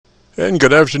And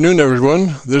good afternoon,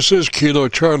 everyone. This is Kilo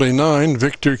Charlie 9,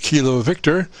 Victor Kilo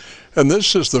Victor, and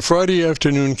this is the Friday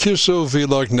afternoon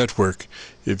QSO-VLOG network.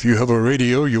 If you have a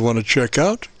radio you want to check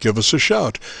out, give us a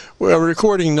shout. We are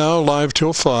recording now live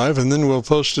till 5, and then we'll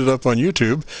post it up on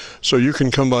YouTube, so you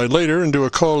can come by later and do a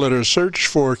call letter search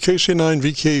for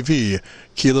KC9VKV,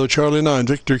 Kilo Charlie 9,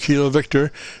 Victor Kilo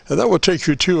Victor, and that will take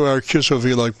you to our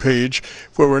QSO-VLOG page,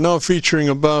 where we're now featuring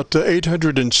about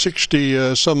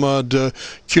 860 some odd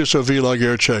QSO-VLOG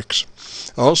air checks.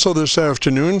 Also this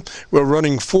afternoon, we're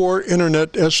running 4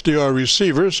 internet SDR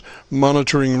receivers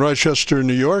monitoring Rochester,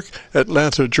 New York,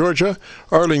 Atlanta, Georgia,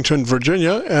 Arlington,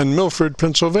 Virginia, and Milford,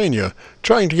 Pennsylvania,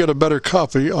 trying to get a better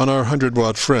copy on our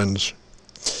 100-watt friends.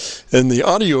 And the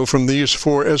audio from these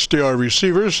 4 SDR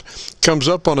receivers comes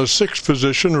up on a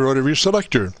 6-position rotary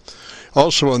selector.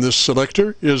 Also on this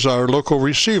selector is our local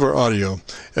receiver audio,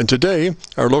 and today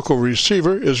our local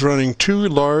receiver is running 2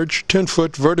 large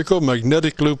 10-foot vertical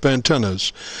magnetic loop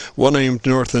antennas, one aimed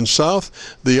north and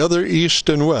south, the other east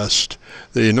and west.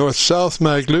 The north-south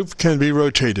mag loop can be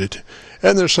rotated,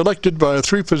 and they're selected by a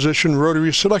 3-position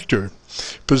rotary selector.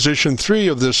 Position 3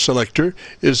 of this selector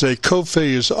is a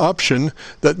co-phase option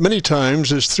that many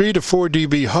times is 3 to 4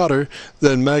 dB hotter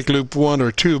than mag loop 1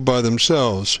 or 2 by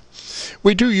themselves.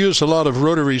 We do use a lot of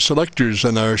rotary selectors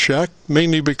in our shack,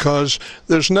 mainly because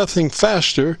there's nothing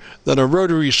faster than a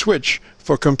rotary switch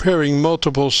for comparing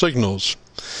multiple signals.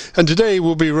 And today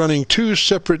we'll be running 2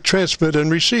 separate transmit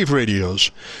and receive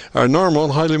radios. Our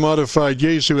normal, highly modified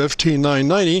Yaesu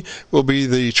FT990 will be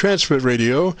the transmit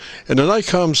radio, and an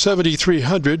ICOM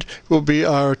 7300 will be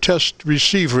our test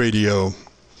receive radio.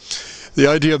 The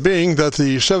idea being that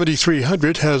the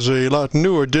 7300 has a lot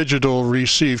newer digital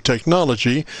receive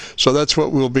technology, so that's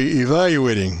what we'll be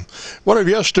evaluating. One of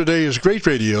yesterday's great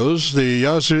radios, the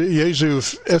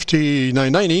Yaesu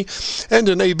FT990, and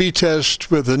an A/B test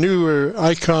with the newer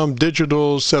ICOM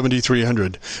Digital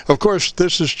 7300. Of course,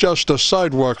 this is just a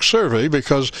sidewalk survey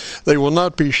because they will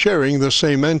not be sharing the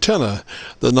same antenna.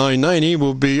 The 990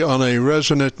 will be on a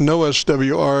resonant no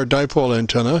SWR dipole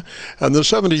antenna, and the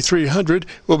 7300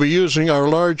 will be using our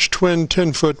large twin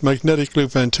 10-foot magnetic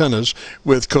loop antennas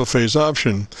with co-phase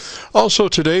option. Also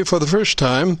today, for the first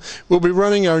time, we'll be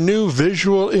running our new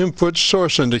visual input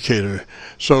source indicator.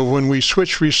 So when we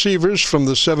switch receivers from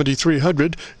the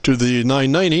 7300 to the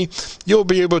 990, you'll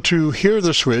be able to hear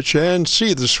the switch and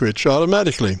see the switch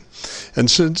automatically. And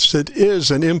since it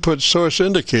is an input source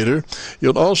indicator,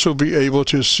 you'll also be able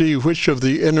to see which of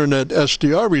the internet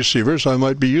SDR receivers I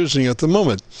might be using at the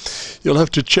moment. You'll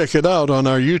have to check it out on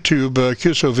our YouTube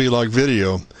QSO-VLOG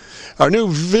video. Our new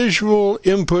visual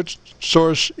input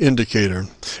source indicator.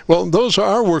 Well, those are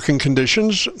our working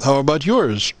conditions. How about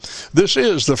yours? This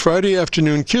is the Friday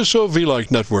afternoon QSO-VLOG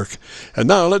network. And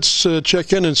now let's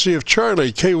check in and see if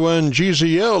Charlie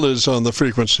K1GZL is on the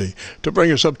frequency to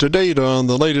bring us up to date on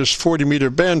the latest 40-meter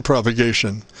band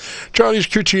propagation. Charlie's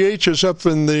QTH is up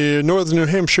in the northern New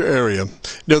Hampshire area,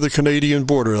 near the Canadian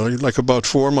border, like about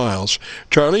 4 miles.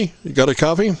 Charlie, you got a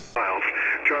copy?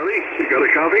 Charlie, you got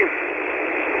a copy?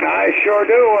 I sure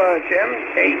do, Jim.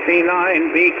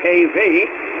 KC9VKV,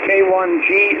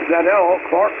 K1GZL,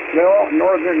 Clarksville,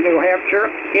 northern New Hampshire,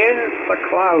 in the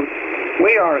clouds.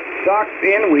 We are sucked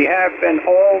in. We have been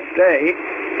all day.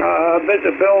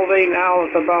 Visibility now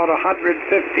is about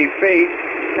 150 feet,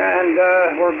 and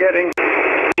we're getting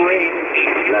range.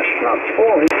 That's not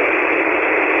fully.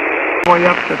 Way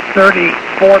up to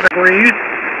 34 degrees.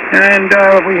 And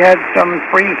we had some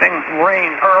freezing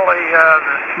rain early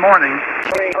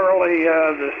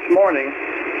this morning.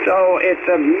 So it's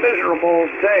a miserable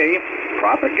day.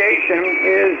 Propagation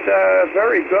is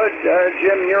very good.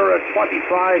 Jim, you're at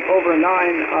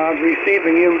 25/9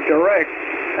 receiving you direct,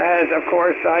 as of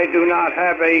course I do not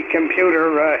have a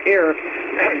computer here.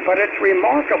 But it's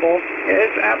remarkable.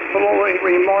 It's absolutely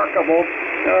remarkable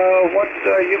what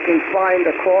you can find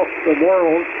across the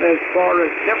world as far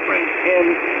as difference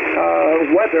in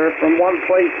weather from one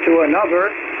place to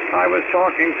another. I was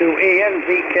talking to Ian,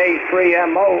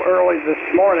 VK3MO, early this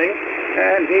morning,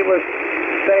 and he was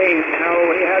saying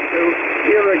how he had to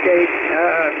irrigate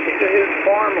his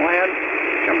farmland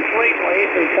completely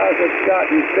because it's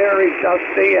gotten very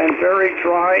dusty and very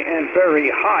dry and very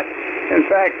hot. In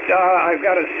fact, I've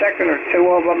got a second or two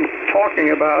of them talking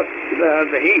about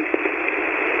the heat.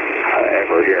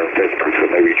 We're here in Pittsburgh, so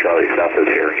maybe Charlie South is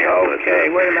hearing you. Okay,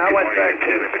 wait a minute. I went back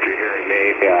to... But you're hearing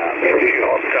me. Yeah, maybe you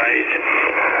all guys.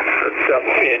 It's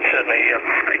suddenly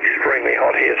extremely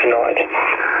hot here tonight.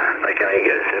 I can't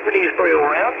get 70s for you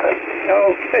around.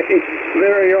 Okay,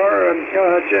 there you are,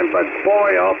 Jim. But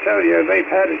boy, I'll tell you, they've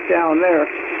had it down there.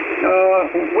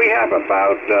 We have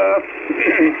about,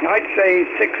 I'd say,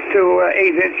 6 to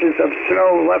 8 inches of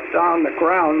snow left on the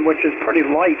ground, which is pretty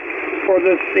light for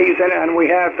this season, and we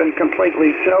have been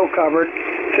completely snow-covered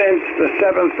since the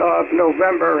 7th of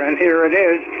November, and here it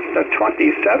is, the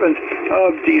 27th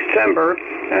of December,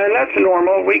 and that's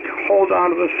normal. We hold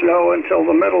on to the snow until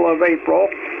the middle of April,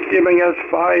 giving us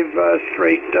 5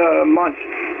 straight months.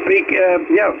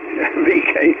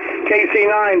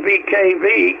 KC9VKV,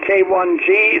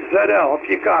 K1GZL, if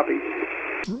you copy.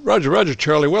 Roger,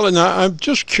 Charlie. Well, and I'm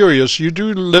just curious. You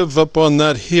do live up on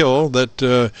that hill,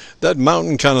 that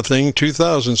mountain kind of thing,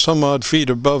 2,000 some odd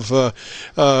feet above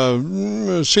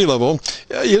sea level.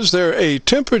 Is there a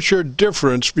temperature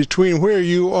difference between where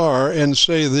you are and,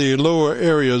 say, the lower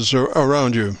areas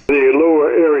around you?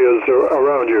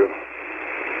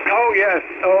 Oh, yes,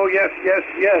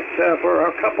 for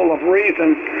a couple of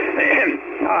reasons.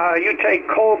 You take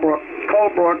Colebrook.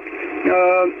 Colebrook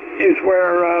is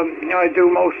where I do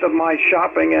most of my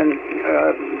shopping and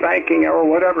banking or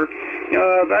whatever.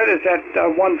 That is at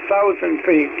 1,000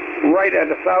 feet, right at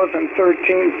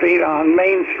 1,013 feet on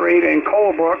Main Street in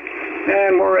Colebrook.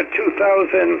 And we're at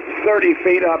 2,030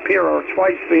 feet up here, or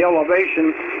twice the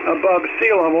elevation above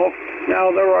sea level.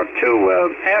 Now, there are two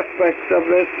aspects of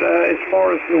this as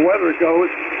far as the weather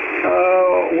goes.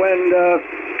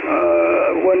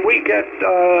 When we get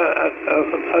a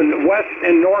west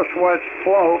and northwest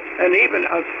flow, and even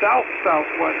a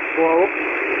south-southwest flow,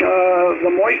 the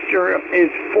moisture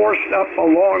is forced up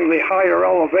along the higher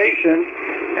elevations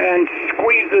and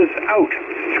squeezes out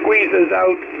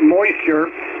moisture.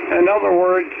 In other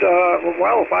words,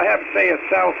 if I have, say, a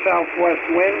south-southwest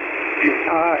wind,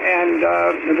 and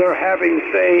they're having,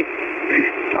 say,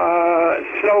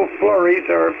 snow flurries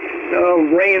or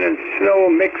rain and snow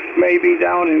mixed maybe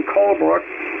down in Colebrook,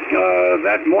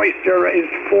 that moisture is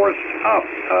forced up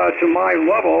to my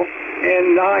level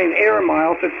in 9 air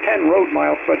miles. It's 10 road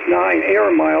miles, but 9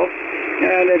 air miles,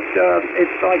 and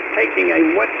it's like taking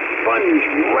a wet sponge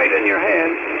right in your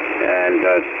hand and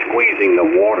squeezing the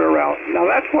water out. Now,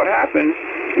 that's what happens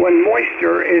when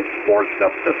moisture is forced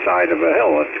up the side of a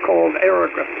hill. It's called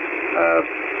Aircheck.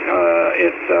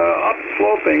 It's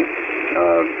upsloping.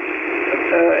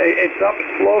 It's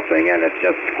upsloping, and it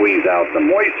just squeezes out the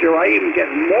moisture. I even get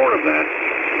more of that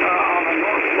on the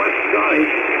northwest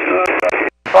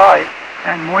side.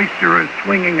 And moisture is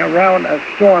swinging around a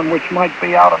storm, which might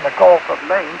be out in the Gulf of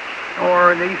Maine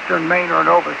or in eastern Maine or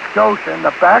Nova Scotia, and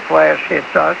the backlash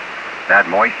hits us. That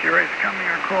moisture is coming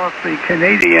across the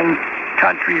Canadian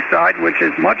countryside, which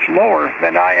is much lower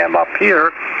than I am up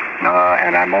here,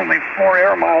 and I'm only 4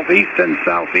 air miles east and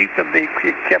southeast of the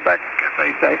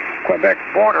Quebec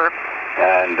border,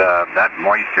 and that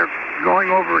moisture going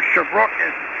over Sherbrooke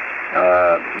is,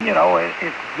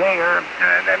 it's there,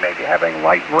 and they may be having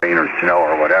light rain or snow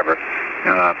or whatever,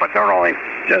 but they're only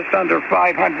just under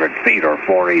 500 feet or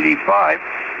 485,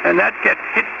 and that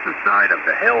hits the side of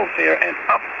the hills here, and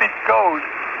up it goes.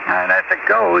 And as it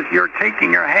goes, you're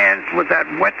taking your hands with that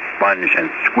wet sponge and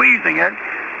squeezing it.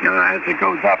 As it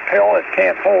goes uphill, it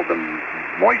can't hold the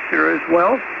moisture as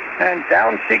well, and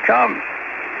down she comes.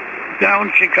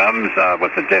 Down she comes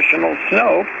with additional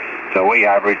snow. So we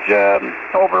average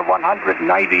over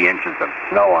 190 inches of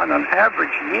snow on an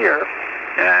average year.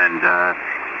 And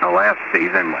the last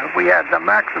season, we had the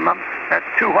maximum at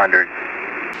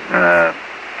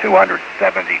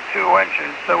 272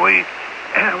 inches. So we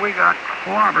got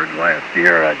clobbered last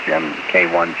year, Jim.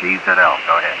 K1GZL.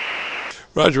 Go ahead.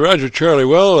 Roger, Charlie.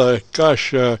 Well,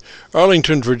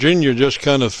 Arlington, Virginia just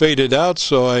kind of faded out,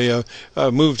 so I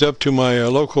moved up to my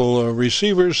local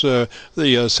receivers, the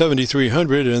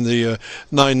 7300 and the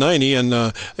 990, and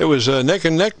it was neck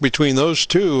and neck between those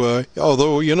two,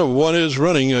 although, one is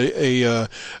running a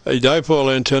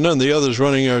dipole antenna and the other is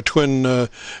running our twin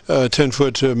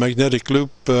 10-foot magnetic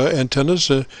loop antennas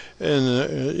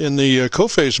in the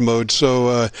co-phase mode.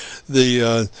 So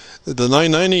the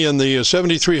 990 and the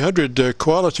 7300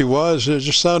 quality-wise, it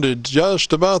just sounded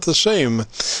just about the same.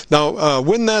 Now,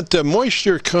 when that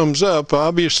moisture comes up,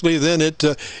 obviously, then it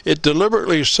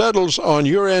deliberately settles on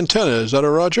your antenna. Is that a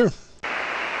Roger?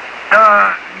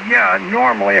 Yeah.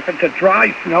 Normally, if it's a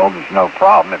dry snow, there's no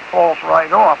problem. It falls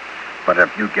right off. But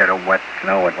if you get a wet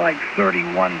snow at like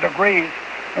 31 degrees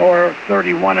or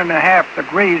 31.5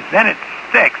 degrees, then it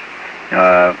sticks.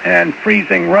 And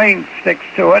freezing rain sticks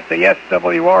to it. The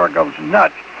SWR goes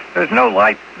nuts. There's no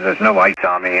ice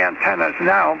on the antennas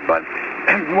now, but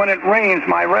when it rains,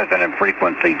 my resonant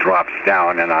frequency drops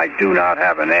down, and I do not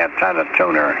have an antenna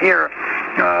tuner here.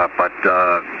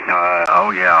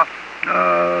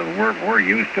 We're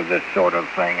used to this sort of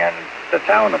thing, and the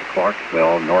town of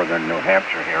Clarksville, northern New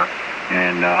Hampshire here,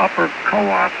 in Upper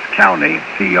Coos County,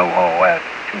 C-O-O-S,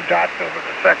 2 dots over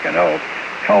the second O,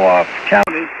 Coos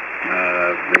County.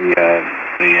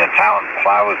 The town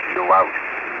plows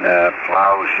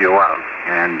you out,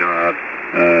 and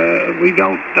we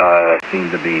don't seem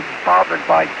to be bothered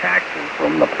by taxes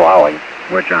from the plowing,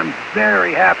 which I'm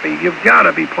very happy. You've got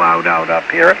to be plowed out up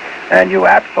here, and you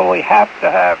absolutely have to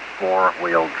have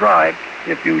four-wheel drive.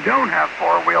 If you don't have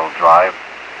four-wheel drive,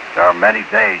 there are many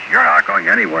days you're not going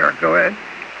anywhere. Go ahead.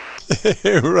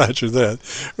 Roger that.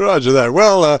 Roger that.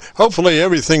 Well, hopefully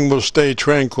everything will stay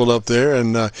tranquil up there,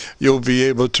 and you'll be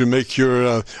able to make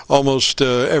your almost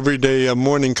everyday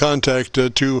morning contact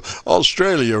to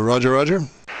Australia. Roger, Roger.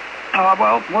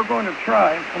 Well, we're going to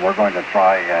try. We're going to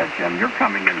try, Jim. You're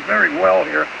coming in very well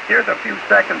here. Here's a few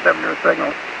seconds of your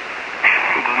signal.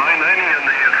 The 990 and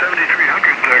the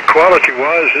 7300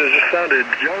 quality-wise has sounded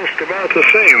just about the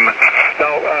same.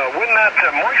 Now, when that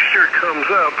moisture comes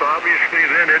up, obviously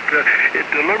then it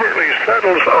deliberately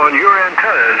settles on your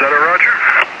antenna. Is that a Roger?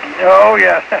 Oh,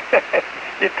 yeah.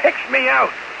 It picks me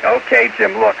out. Okay,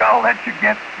 Jim, look, I'll let you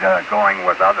get going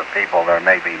with other people. There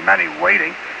may be many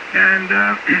waiting. And,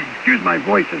 excuse my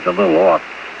voice, is a little off.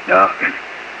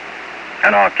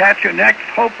 And I'll catch you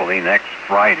hopefully next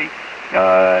Friday.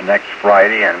 And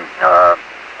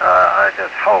I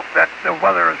just hope that the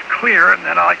weather is clear and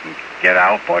that I can get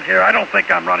output here. I don't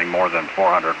think I'm running more than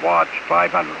 400 watts,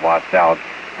 500 watts out.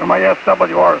 And my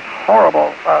SWR is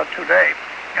horrible today.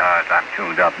 I'm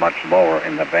tuned up much lower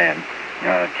in the band.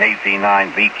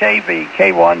 KC9VKV,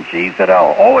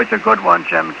 K1GZL. Always a good one,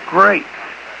 Jim. Great.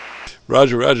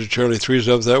 Roger, Roger. Charlie 3's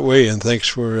up that way, and thanks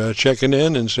for checking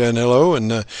in and saying hello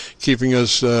and keeping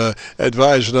us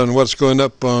advised on what's going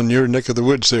up on your neck of the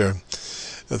woods there.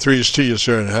 3's to you,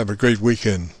 sir, and have a great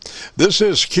weekend. This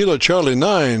is Kilo Charlie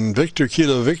 9, Victor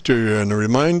Kilo Victor, and a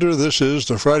reminder, this is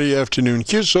the Friday afternoon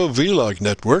QSO-VLOG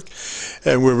network,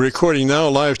 and we're recording now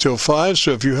live till 5,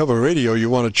 so if you have a radio you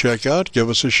want to check out, give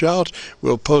us a shout.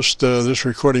 We'll post this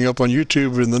recording up on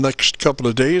YouTube in the next couple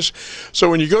of days. So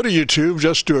when you go to YouTube,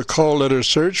 just do a call letter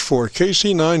search for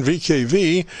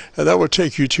KC9VKV, and that will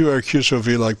take you to our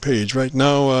QSO-VLOG page. Right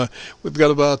now, we've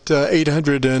got about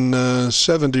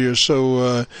 870 or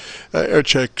so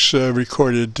Airchecks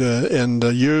recorded, and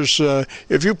yours,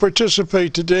 if you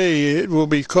participate today, it will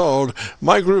be called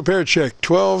My Group Aircheck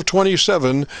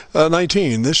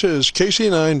 122719. This is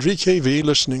KC9VKV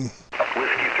listening.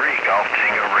 Whiskey 3, Golf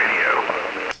Tango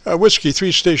Radio. Whiskey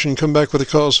 3 station, come back with a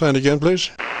call sign again, please.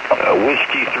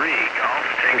 Whiskey 3, Golf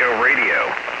Tango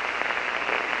Radio.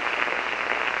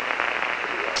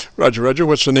 Roger, Roger.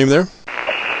 What's the name there?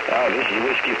 This is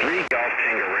Whiskey 3, Golf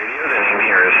Tango Radio. The name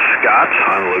here is Scott.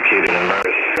 I'm located in Maryland.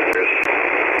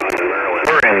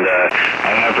 And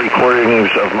I have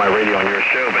recordings of my radio on your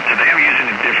show, but today I'm using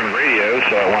a different radio,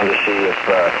 so I wanted to see if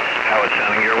how it's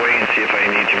sounding your way and see if I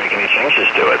need to make any changes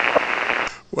to it.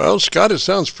 Well, Scott, it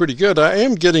sounds pretty good. I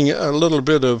am getting a little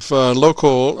bit of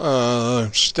local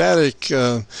static.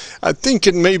 I think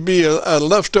it may be a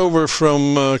leftover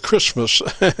from Christmas.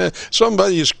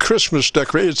 Somebody's Christmas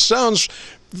decoration. It sounds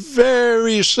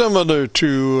very similar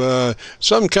to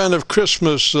some kind of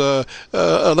Christmas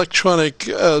electronic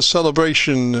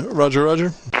celebration. Roger,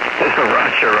 Roger?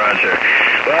 Roger, Roger.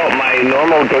 Well, my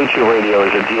normal go-to radio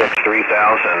is a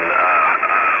DX3000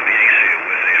 VAC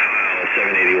with a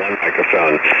 781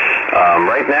 microphone.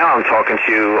 Right now I'm talking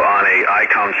to you on a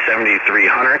ICOM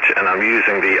 7300, and I'm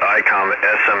using the ICOM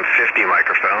SM50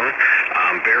 microphone.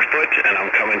 I'm barefoot, and I'm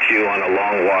coming to you on a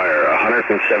long wire,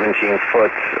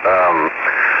 117-foot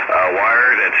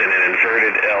wire that's in an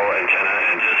inverted L antenna,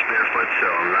 and just barefoot, so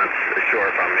I'm not sure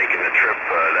if I'm making the trip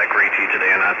that great to you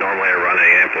today or not. Normally I run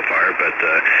an amplifier, but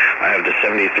I have the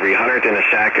 7300 in a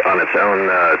shack on its own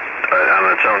path,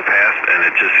 and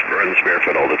it just runs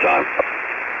barefoot all the time.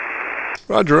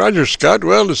 Roger, Roger, Scott.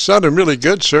 Well, it sounded really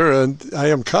good, sir, and I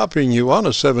am copying you on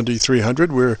a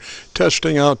 7300. We're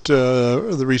testing out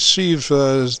the receive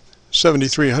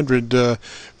 7300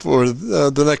 for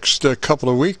the next couple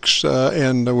of weeks,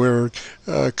 and we're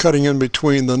cutting in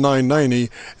between the 990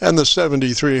 and the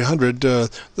 7300. The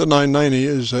 990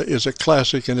 is a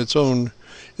classic in its own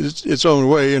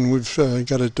way, and we've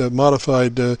got it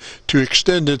modified to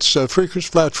extend its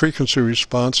flat frequency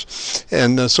response.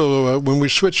 And so when we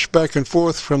switch back and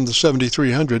forth from the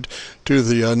 7300 to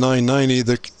the 990,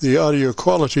 the audio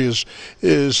quality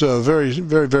is very,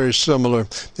 very, very similar.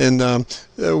 And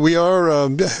we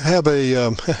have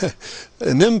a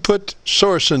an input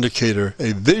source indicator,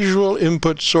 a visual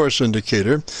input source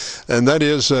indicator, and that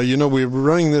is, we're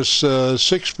running this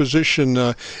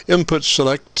 6-position input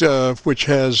select, which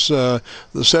has the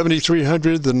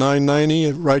 7300, the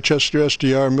 990, Rochester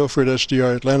SDR, Milford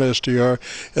SDR, Atlanta SDR,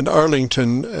 and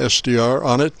Arlington SDR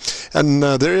on it. And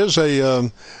there is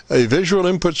a visual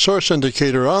input source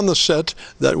indicator on the set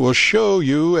that will show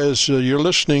you, as you're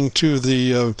listening to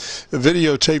the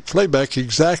videotape playback,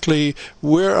 exactly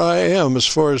where I am as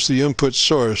far as the input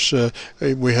source.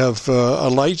 We have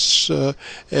lights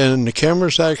and the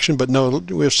camera's action, but no,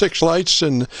 we have 6 lights,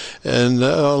 and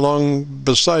along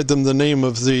beside them the name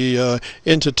of the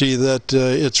entity that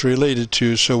it's related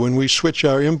to. So when we switch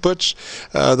our inputs,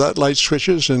 that light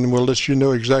switches, and we'll let you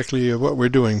know exactly what we're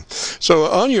doing. So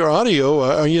on your audio,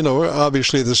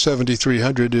 obviously the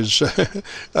 7300 is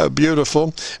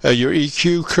beautiful. Your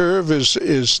EQ curve is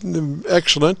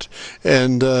excellent,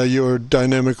 and your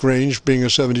dynamic range, being a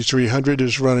 7300,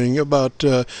 is running about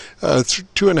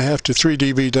 2.5 to 3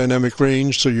 dB dynamic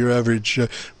range, so your average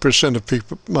percent of peak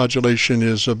modulation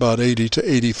is about 80 to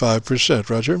 85%.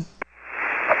 Roger?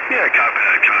 Yeah, copy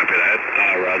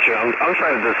that, Roger. I'm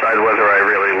trying to decide whether I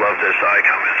really love this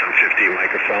Icom SM50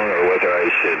 microphone or whether I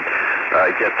should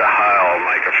get the Heil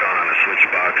microphone on a switch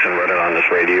box and run it on this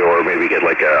radio, or maybe get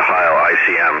like a Heil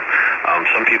ICM.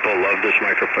 Some people love this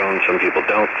microphone, some people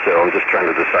don't, so I'm just trying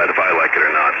to decide if I like it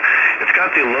or not. It's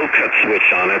got the low cut switch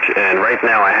on it, and right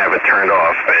now I have it turned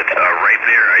off, but right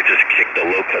there I just kicked the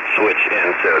low cut switch in,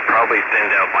 so it probably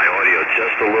thinned out my audio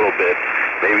just a little bit,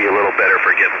 maybe a little better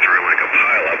for getting through like a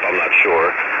pile up, I'm not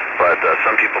sure. But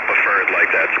some people prefer it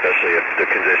like that, especially if the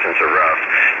conditions are rough.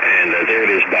 And there it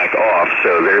is back off,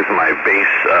 so there's my bass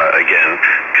again,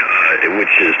 which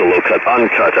is the low-cut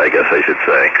uncut, I guess I should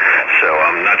say. So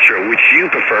I'm not sure which you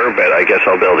prefer, but I guess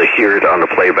I'll be able to hear it on the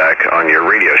playback on your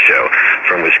radio show.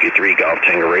 From Whiskey 3 Golf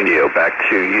Tango Radio, back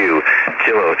to you,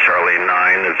 Kilo Charlie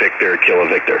 9, Victor, Kilo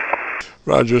Victor.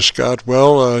 Roger, Scott.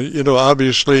 Well,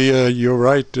 obviously you're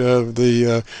right.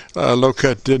 The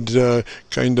low-cut did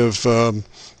kind of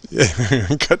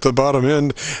cut the bottom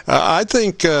end. I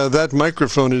think that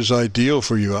microphone is ideal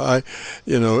for you.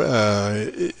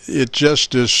 It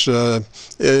just is a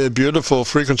beautiful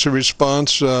frequency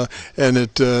response, and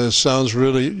it sounds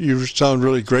really. You sound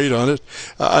really great on it.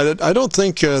 I don't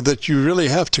think that you really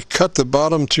have to cut the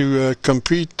bottom to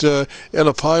compete in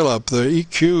a pileup. The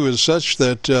EQ is such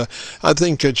that I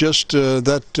think just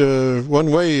that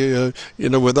one way,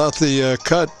 without the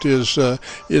cut is,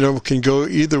 can go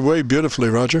either way beautifully.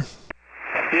 Roger.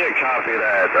 Yeah, copy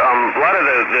that. A lot of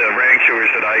the rag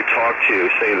chewers that I talk to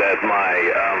say that my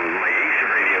AC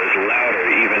radio is louder,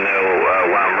 even though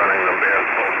when I'm running them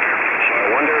barefoot. So I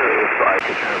wonder if I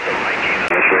could turn up the mic gain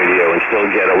on this radio and still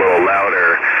get a little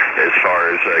louder as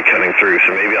far as cutting through.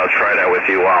 So maybe I'll try that with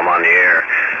you while I'm on the air.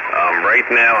 Right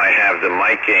now I have the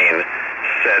mic gain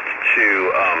set to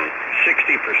 60%.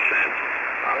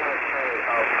 I'm going to turn it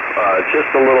up just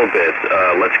a little bit.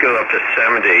 Let's go up to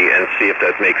 70 and see if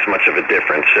that makes much of a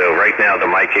difference. So right now the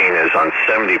mic gain is on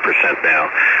 70%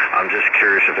 now. I'm just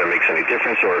curious if that makes any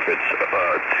difference, or if it's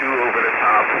too over the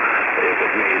top, if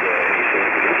it made any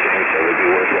significant change, so it would be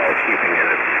worthwhile keeping it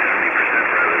at 70%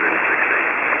 rather than 60.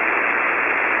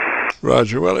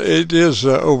 Roger. Well, it is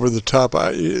over the top.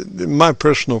 My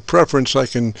personal preference, I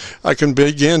can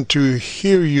begin to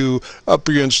hear you up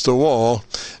against the wall,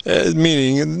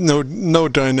 meaning no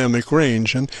dynamic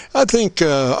range. And I think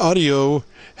audio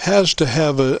has to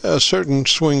have a certain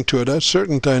swing to it, a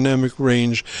certain dynamic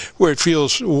range where it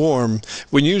feels warm.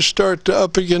 When you start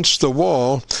up against the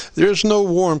wall, there's no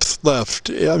warmth left.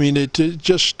 I mean, it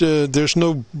just there's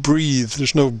no breathe,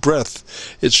 there's no breath.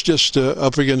 It's just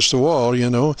up against the wall,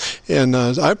 And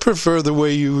I prefer the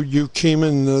way you came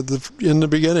in the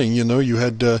beginning. You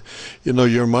had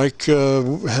your mic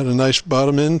had a nice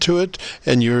bottom end to it,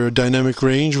 and your dynamic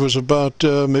range was about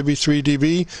maybe 3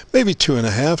 dB, maybe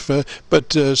 2.5,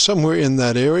 but somewhere in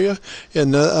that area,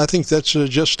 and I think that's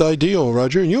just ideal,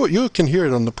 Roger. And you can hear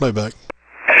it on the playback.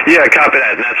 Yeah, copy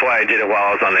that, and that's why I did it while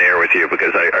I was on the air with you,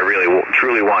 because I really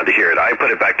truly wanted to hear it. I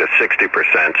put it back to 60%.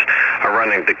 I'm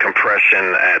running the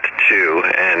compression at 2,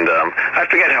 and I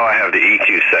forget how I have the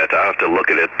EQ set. I'll have to look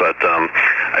at it, but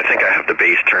I think I have the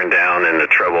bass turned down and the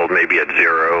treble maybe at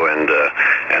 0, and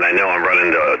I know I'm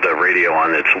running the radio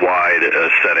on its wide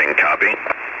setting. Copy?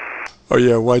 Oh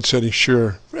yeah, wide setting,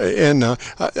 sure. And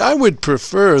I would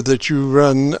prefer that you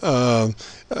run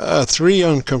 3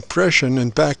 on compression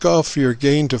and back off your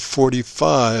gain to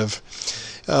 45.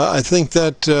 I think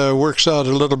that works out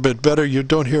a little bit better. You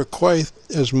don't hear quite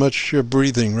as much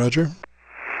breathing, Roger.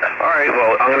 All right,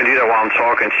 well, I'm going to do that while while I'm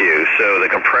talking to you. So the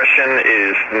compression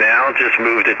is now just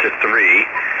moved it to 3,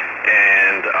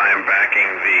 and I'm backing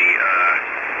the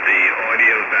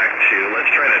audio back to, let's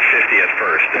try that 50 at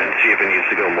first and see if it needs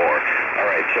to go more. All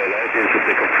right, so that is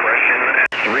the compression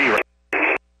at 3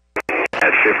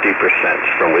 at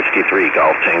 50% from Whiskey 3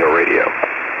 Golf Tango Radio.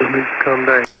 Let me come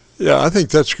back. Yeah, I think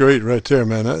that's great right there,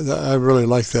 man. I really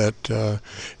like that.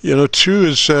 2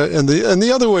 is and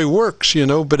the other way works,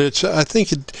 but it's I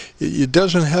think it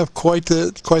doesn't have quite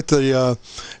the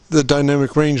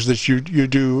dynamic range that you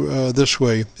do this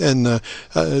way, and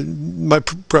my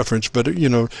preference. But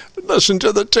listen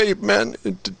to the tape, man.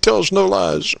 It tells no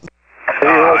lies.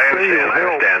 I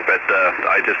understand, but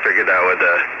I just figured I would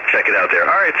check it out there.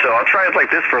 All right, so I'll try it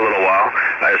like this for a little while.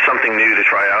 It's something new to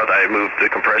try out. I moved the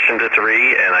compression to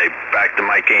 3, and I backed the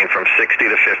mic gain from 60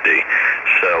 to 50.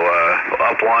 So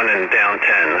up 1 and down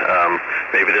 10.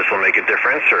 Maybe this will make a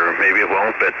difference, or maybe it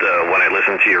won't, but when I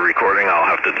listen to your recording, I'll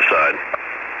have to decide.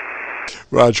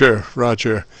 Roger.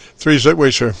 3's that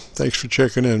way, sir. Thanks for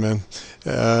checking in, man.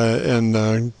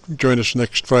 And join us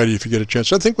next Friday if you get a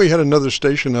chance. I think we had another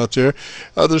station out there.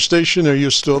 Other station, are you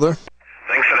still there?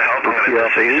 Thanks for the help. I'm going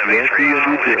to say 73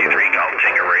 Golf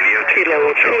Tango Radio.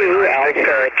 Kilo 2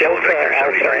 Alpha Delta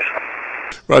Alpha.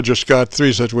 Roger, Scott.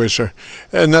 3's that way, sir.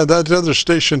 And that other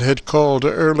station had called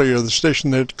earlier. The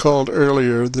station had called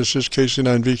earlier. This is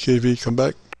KC9VKV. Come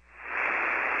back.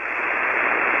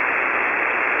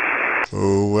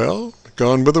 Oh, well,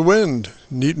 Gone with the Wind.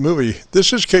 Neat movie.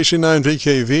 This is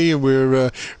KC9VKV.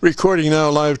 We're recording now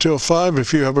live till 5.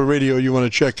 If you have a radio you want to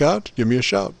check out, give me a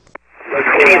shout.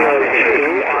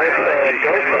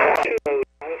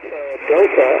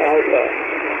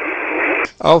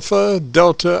 Alpha,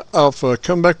 Delta, Alpha.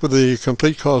 Come back with the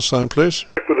complete call sign, please.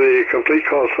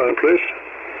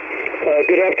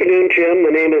 Good afternoon, Jim. My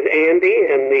name is Andy,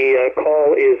 and the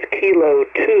call is Kilo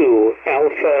 2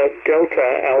 Alpha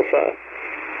Delta Alpha.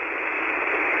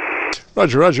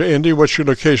 Roger. Andy, what's your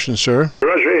location, sir? The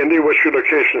location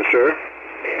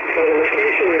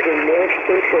is in north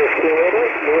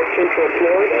central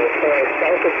Florida,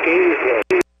 south of Gainesville.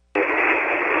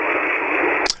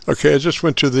 Okay, I just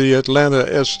went to the Atlanta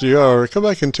SDR. Come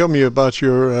back and tell me about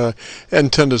your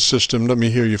antenna system. Let me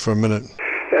hear you for a minute.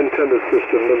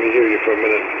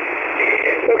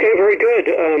 Okay, very good.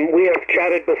 We have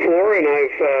chatted before, and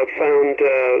I've found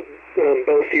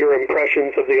both your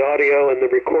impressions of the audio and the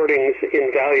recordings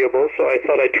invaluable, so I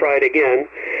thought I'd try it again.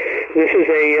 This is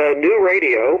a new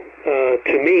radio,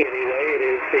 to me anyway. It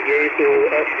is the Yaesu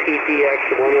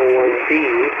STDX101B,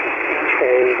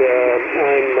 and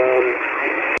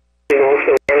I'm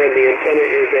also there, and the antenna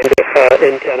is an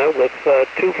antenna with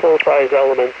 2 full-size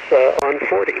elements on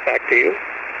 40. Back to you.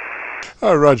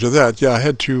 Oh, roger that. Yeah, I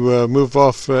had to move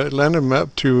off Atlanta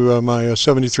map to my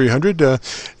 7300.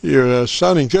 You're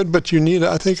sounding good, but you need,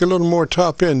 I think, a little more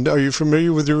top end. Are you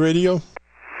familiar with your radio?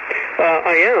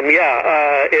 I am,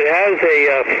 yeah. It has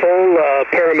a full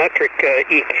parametric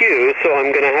EQ, so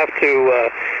I'm going to have to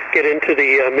get into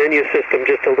the menu system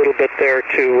just a little bit there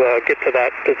to get to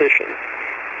that position.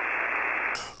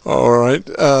 All right.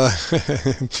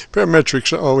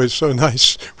 Parametrics are always so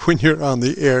nice when you're on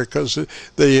the air because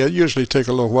they usually take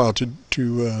a little while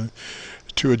to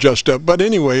adjust up. But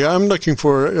anyway, I'm looking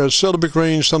for a syllabic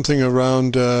range, something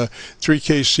around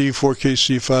 3kc,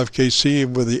 4kc, 5kc,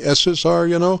 where the S's are,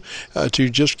 to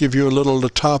just give you a little the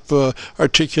top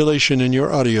articulation in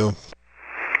your audio.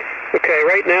 Okay,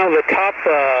 right now the top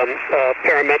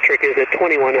parametric is at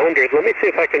 2100. Let me see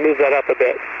if I can move that up a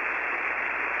bit.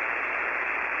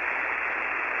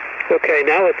 Okay,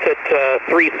 now it's at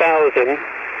 3,000.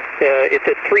 It's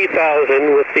at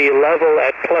 3,000 with the level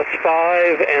at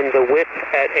 +5 and the width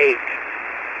at 8.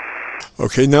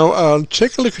 Okay, now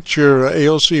take a look at your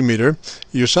ALC meter.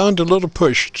 You sound a little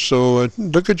pushed, so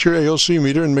look at your ALC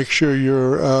meter and make sure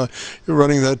you're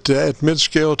running that at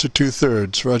mid-scale to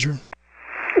 2/3. Roger.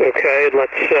 Okay,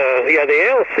 let's. Yeah, the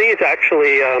ALC is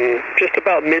actually just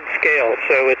about mid-scale,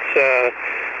 so it's.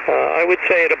 I would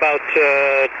say at about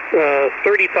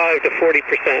 35 to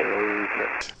 40%.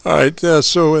 All right,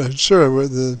 so, sir,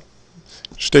 the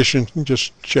station,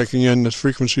 just checking in the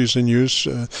frequencies in use.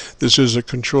 This is a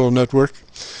control network.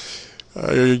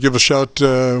 Give a shout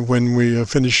when we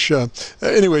finish.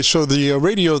 Anyway, so the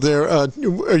radio there, are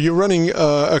you running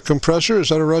a compressor? Is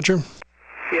that a Roger?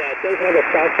 Yeah, it does have a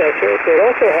processor. It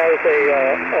also has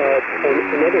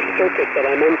another circuit that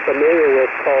I'm unfamiliar with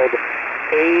called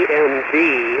AMV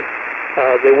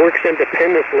that works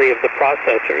independently of the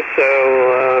processor.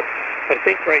 So I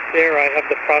think right there I have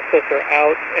the processor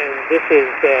out, and this is,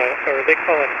 or they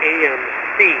call it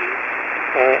AMC,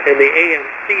 and the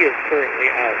AMC is currently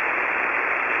out.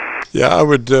 Yeah, I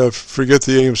would forget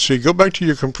the AMC. Go back to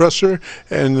your compressor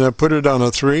and put it on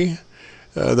a 3.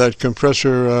 That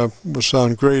compressor will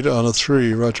sound great on a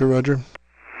 3. Roger, roger.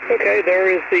 Okay, there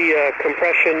is the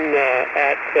compression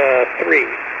at 3.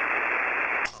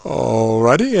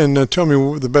 Alrighty, and tell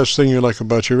me the best thing you like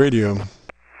about your radio. Well,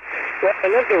 I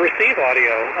love the receive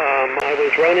audio. I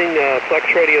was running Flex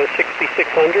Radio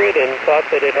 6600 and thought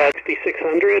that it had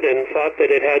 6600 and thought that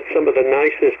it had some of the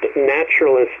nicest,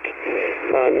 natural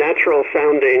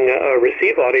sounding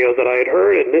receive audio that I had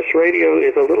heard, and this radio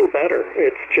is a little better.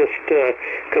 It's just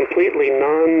completely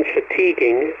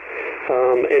non-fatiguing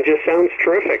and just sounds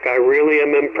terrific. I really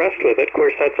am impressed with it. Of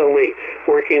course, that's only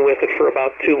working with it for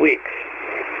about 2 weeks.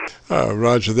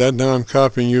 Roger that. Now I'm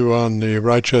copying you on the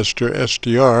Rochester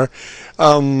SDR.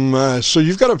 So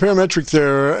you've got a parametric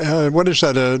there. What is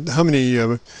that? How many?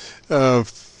 10-band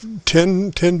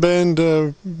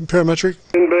parametric?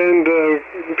 10-band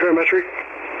parametric?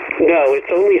 No, it's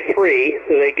only 3.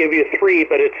 They give you 3,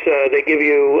 but it's they give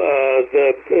you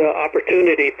the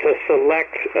opportunity to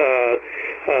select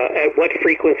at what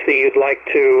frequency you'd like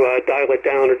to dial it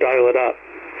down or dial it up.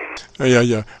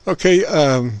 Yeah. Okay,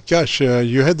 gosh,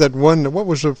 you had that one. What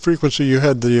was the frequency you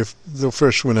had the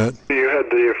first one at? You had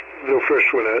the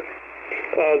first one at?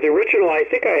 The original, I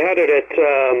think I had it at,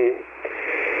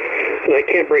 and I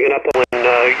can't bring it up on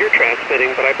you're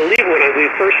transmitting, but I believe when we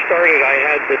first started, I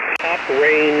had the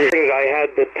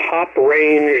top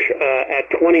range at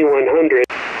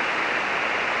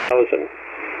 2100,000.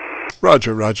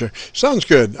 Roger. Sounds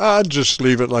good. I'd just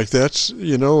leave it like that.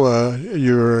 You know,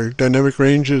 your dynamic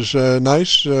range is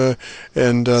nice,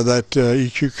 and that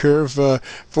EQ curve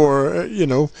for,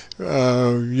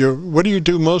 what do you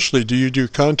do mostly? Do you do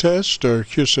contest or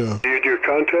QSO?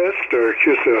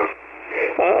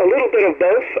 A little bit of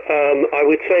both. I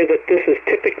would say that this is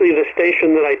typically the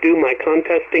station that I do my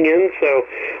contesting in, so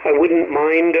I wouldn't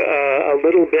mind a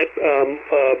little bit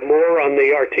more on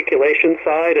the articulation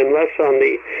side and less on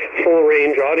the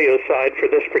full-range audio side for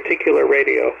this particular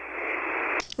radio.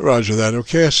 Roger that.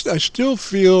 Okay, I still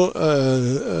feel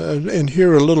and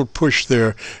hear a little push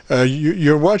there.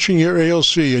 You're watching your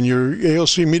ALC, and your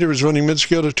ALC meter is running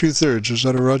mid-scale to 2/3. Is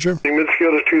that a Roger?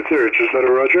 Mid-scale to 2/3. Is that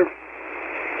a Roger?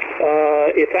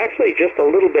 It's actually just a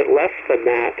little bit less than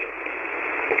that.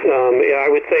 I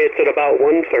would say it's at about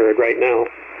 1/3 right now.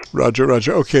 Roger.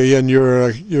 Okay, and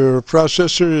your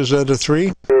processor is at a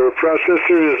 3? Your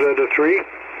processor is at a 3?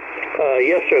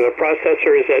 Yes, sir. The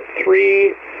processor is at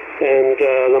 3, and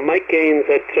the mic gain's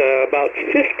at about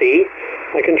 50.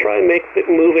 I can try and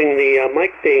moving the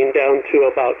mic gain down to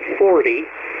about 40.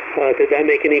 Did that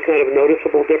make any kind of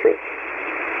noticeable difference?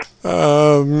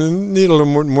 Need a little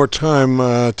more time.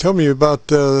 Tell me about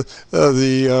the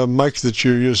mic that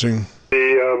you're using.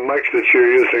 The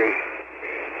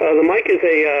mic is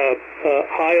a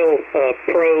Heil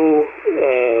Pro,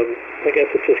 I guess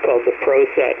it's just called the Pro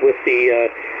set with the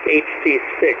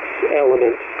HC6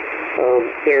 element.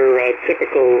 Their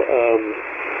typical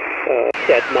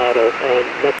set model,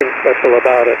 nothing special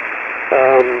about it.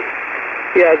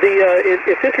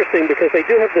 It's interesting because they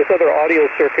do have this other audio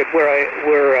circuit where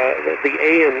the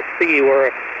AMC,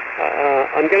 where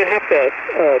I'm going to have to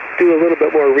do a little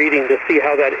bit more reading to see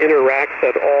how that interacts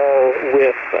at all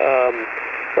with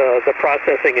the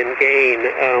processing and gain.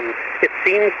 It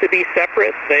seems to be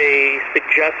separate. They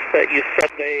suggest that you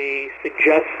set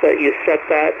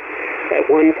that at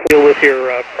one point with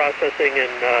your processing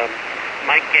and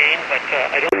mic gain, but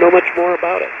I don't know much more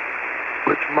about it.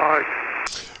 Which mic?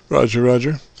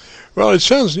 Roger. Well, it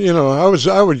sounds,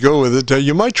 I would go with it.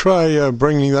 You might try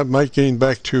bringing that mic gain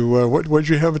back to, what did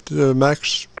you have at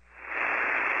max?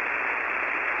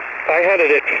 I had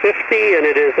it at 50, and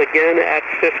it is again at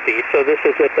 50. So this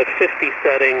is at the 50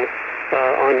 setting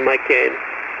on mic gain.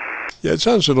 Yeah, it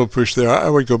sounds a little pushed there. I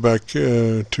would go back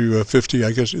to 50.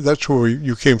 I guess that's where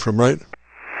you came from, right?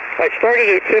 I started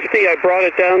at 50. I brought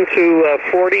it down to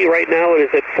 40. Right now it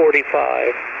is at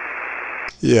 45.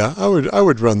 Yeah, I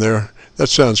would run there. That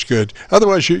sounds good.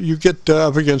 Otherwise, you get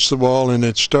up against the wall and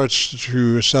it starts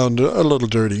to sound a little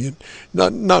dirty.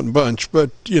 Not a bunch, but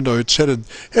it's headed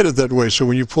that way. So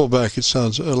when you pull back, it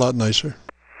sounds a lot nicer.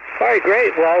 All right,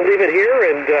 great. Well, I'll leave it here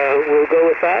and we'll go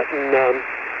with that, and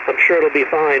I'm sure it'll be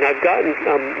fine. I've gotten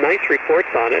nice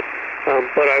reports on it,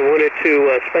 but I wanted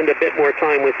to spend a bit more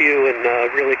time with you and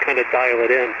really kind of dial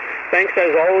it in. Thanks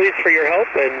as always for your help,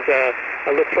 and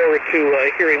I look forward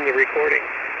to hearing the recording.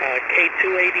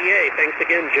 K2ADA. Thanks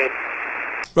again, Jim.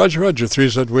 Roger.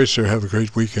 3Z Waster. Have a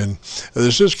great weekend.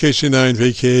 This is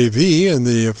KC9VKV and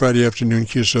the Friday afternoon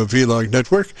QSO-VLOG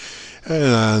network.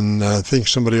 And I think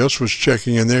somebody else was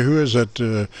checking in there. Who is that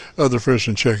other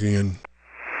person checking in?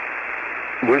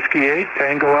 Whiskey 8,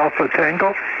 Tango Alpha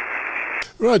Tango.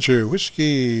 Roger,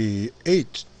 Whiskey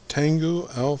 8, Tango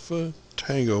Alpha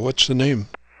Tango. What's the name?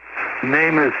 The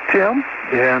name is Tim,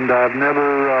 and I've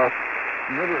never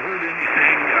heard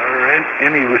anything or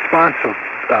any response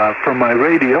from my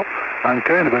radio. I'm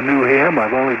kind of a new ham.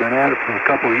 I've only been at it for a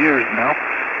couple of years now,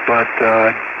 but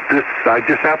I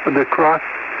just happened to cross,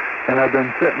 and I've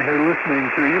been sitting here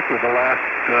listening to you for the last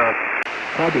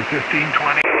probably 15,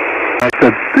 20. I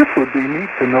said, this would be neat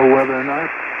to know whether or not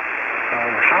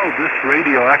how this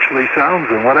radio actually sounds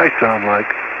and what I sound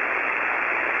like.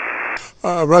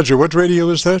 Roger, what radio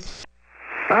is that?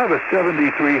 I have a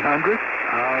 7300.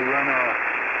 I run a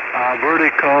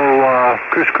vertical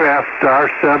Chris Craft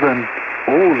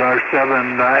old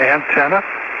R7 antenna.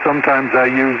 Sometimes I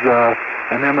use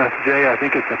an MSJ. I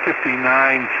think it's a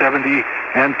 5970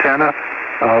 antenna.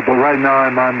 But right now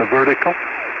I'm on the vertical.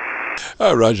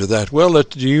 Roger that. Well,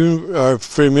 you are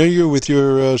familiar with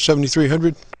your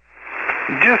 7300?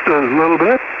 Just a little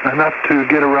bit, enough to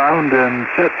get around and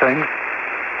set things.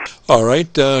 All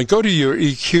right, go to your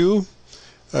EQ,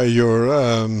 your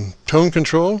tone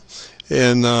control,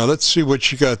 and let's see what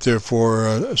you got there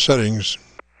for settings.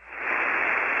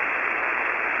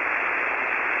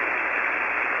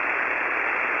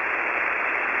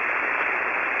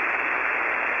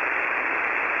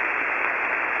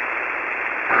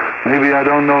 Maybe I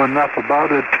don't know enough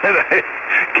about it that I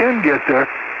can get there.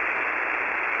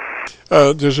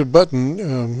 There's a button.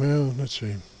 Well, let's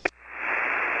see.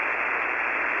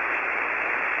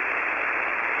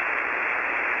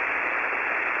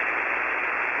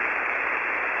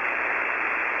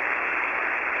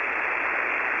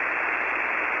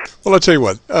 Well, I'll tell you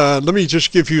what. Let me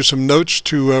just give you some notes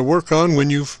to work on when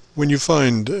you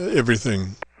find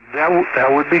everything.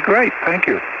 That would be great. Thank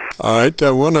you. All right.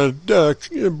 I want to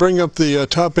bring up the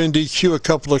top end EQ a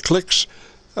couple of clicks.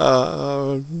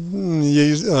 ICOM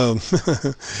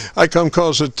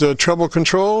calls it treble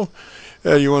control.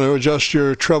 You want to adjust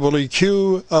your treble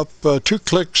EQ up 2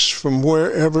 clicks from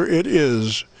wherever it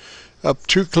is. Up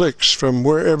 2 clicks from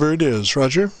wherever it is.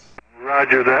 Roger?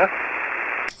 Roger that.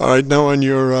 All right. Now on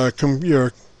your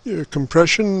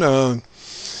compression,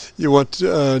 you want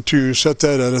to set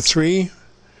that at a 3.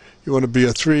 You want to be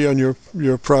a 3 on your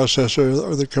processor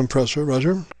or the compressor.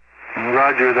 Roger?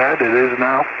 Roger that. It is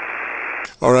now.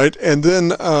 All right, and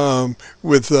then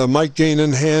with mic gain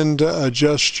in hand,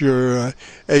 adjust your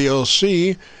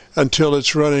ALC until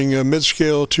it's running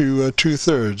mid-scale to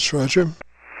 2/3. Roger?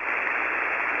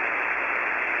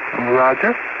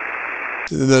 Roger.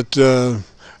 That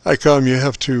ICOM, you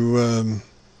have to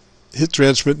hit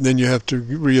transmit, and then you have to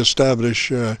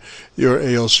reestablish your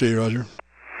ALC. Roger?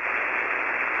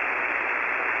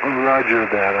 Roger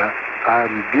that.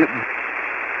 I'm getting...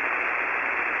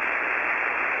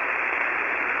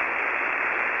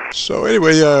 So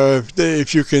anyway,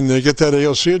 if you can get that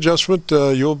ALC adjustment,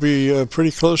 you'll be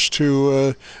pretty close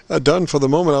to done for the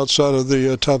moment outside of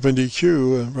the top end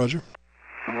EQ, Roger.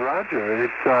 Roger.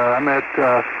 I'm at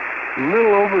a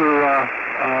little over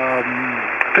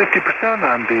 50%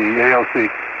 on the ALC.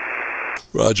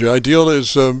 Roger. Ideal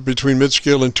is between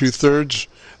mid-scale and 2/3.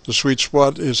 The sweet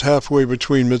spot is halfway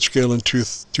between mid-scale and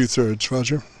 2/3.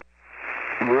 Roger.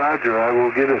 Roger. I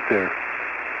will get it there.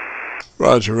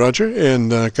 Roger, Roger.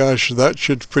 And gosh, that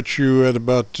should put you at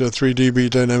about 3 dB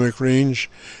dynamic range,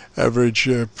 average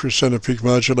percent of peak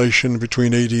modulation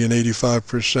between 80 and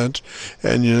 85%.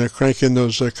 And you crank in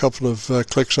those couple of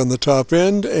clicks on the top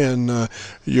end, and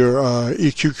your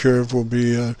EQ curve will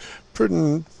be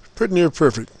pretty near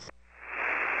perfect.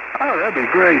 Oh, that'd be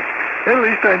great. At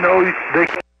least I know they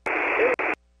can.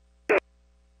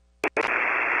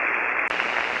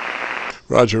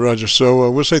 Roger, Roger. So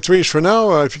we'll say 3s for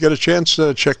now. If you get a chance,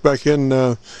 check back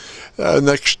in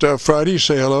next Friday,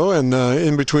 say hello, and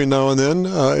in between now and then,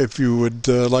 if you would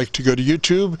like to go to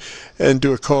YouTube and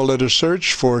do a call letter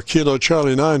search for Kilo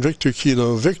Charlie 9 Victor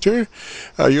Kilo Victor,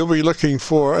 you'll be looking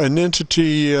for an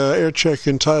entity Aircheck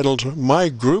entitled My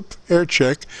Group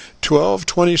Aircheck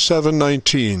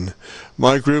 122719.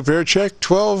 My Group Aircheck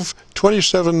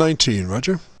 122719.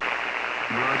 Roger?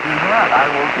 I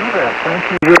will do that. Thank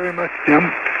you very much, Jim.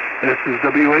 This is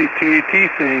W8TAT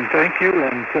saying thank you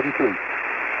and 7-3.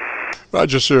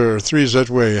 Roger, sir. 3's that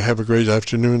way. Have a great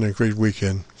afternoon and a great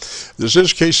weekend. This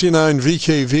is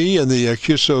KC9VKV and the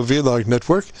QSO-VLOG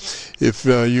network. If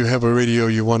you have a radio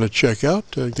you want to check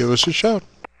out, give us a shout.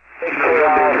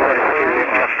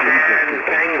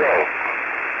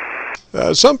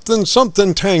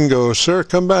 Something tango, sir.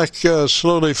 Come back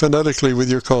slowly, phonetically with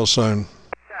your call sign.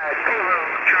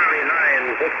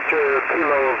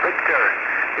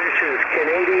 This is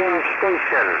Canadian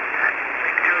Station.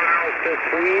 Victor Alpha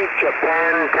 3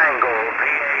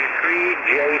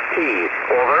 JT.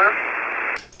 Over.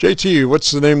 JT,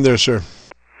 what's the name there, sir?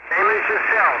 Name is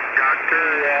yourself, Dr.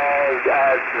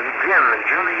 Jim,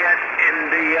 Juliet,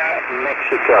 India,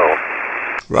 Mexico.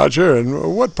 Roger. And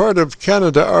what part of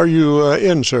Canada are you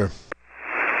in, sir?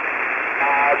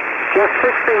 Just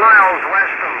 60 miles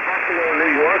west of Buffalo,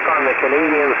 New York on the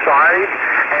Canadian side.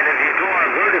 And if you draw a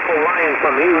vertical line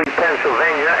from Erie,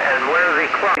 Pennsylvania, and where the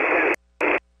cross...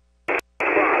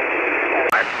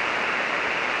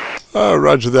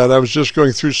 Roger that. I was just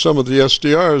going through some of the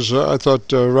SDRs. I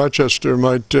thought Rochester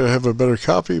might have a better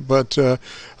copy, but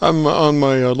I'm on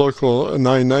my local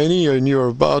 990, and you're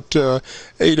about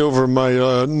 8 over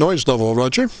my noise level,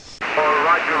 Roger.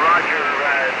 Roger,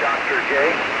 Dr.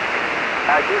 J.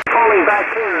 Just calling back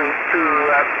in to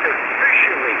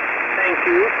officially thank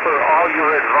you for all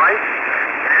your advice.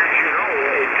 As you know,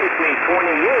 it took me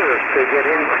 20 years to get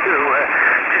into to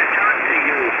talk to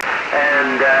you,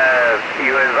 and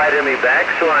you invited me back,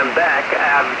 so I'm back.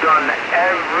 I've done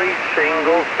every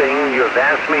single thing you've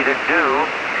asked me to do,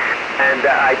 and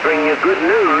I bring you good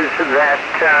news that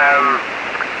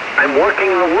I'm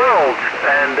working the world,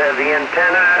 and the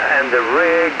antenna and the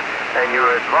rig and your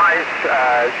advice,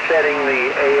 setting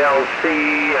the ALC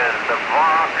and the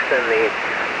box and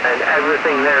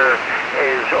everything there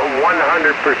is 100%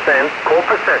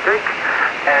 copacetic,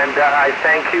 and I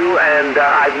thank you, and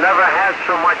I've never had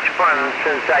so much fun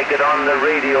since I got on the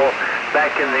radio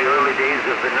back in the early days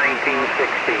of the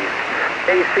 1960s.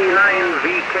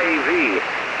 KC9VKV,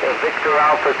 Victor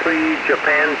Alpha 3,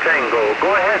 Japan Tango.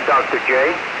 Go ahead, Dr.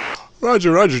 J.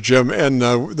 Roger, Jim. And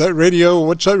that radio,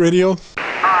 what's that radio?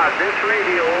 This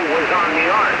radio was on the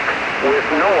Ark with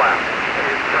Noah.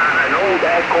 It's an old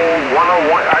Echo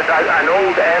 101, an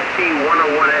old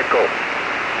FT-101 Echo.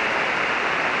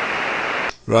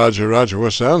 Roger.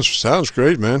 Well, sounds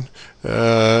great, man.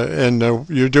 And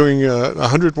you're doing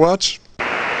 100 watts?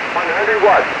 100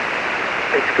 watts.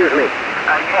 Excuse me.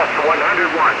 Yes,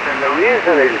 100 watts. And the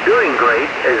reason it's doing great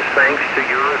is thanks to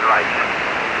your advice.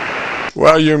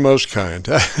 Well, you're most kind.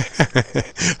 I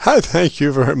thank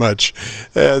you very much.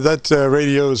 That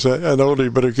radio is an oldie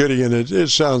but a goodie, and it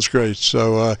sounds great.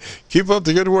 So keep up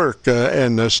the good work,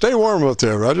 and stay warm up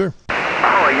there, Roger.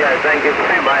 Oh, yeah, thank you,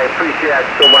 Tim. I appreciate it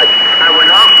so much. I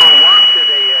went out for a walk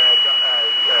today,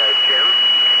 Jim,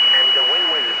 and the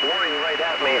wind was blowing right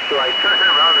at me, so I turned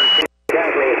around and came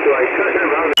at me,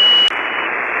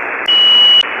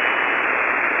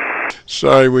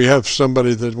 Sorry, we have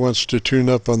somebody that wants to tune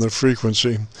up on the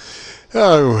frequency.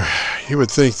 Oh, you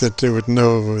would think that they would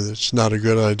know it's not a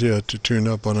good idea to tune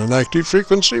up on an active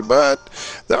frequency, but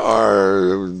there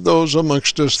are those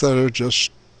amongst us that are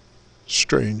just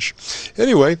strange.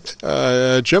 Anyway,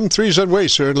 Jim, 3's that way,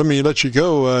 sir. Let me let you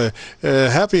go.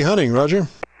 Happy hunting, Roger.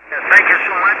 Thank you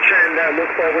so much, and I look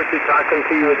forward to talking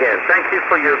to you again. Thank you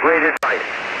for your great advice.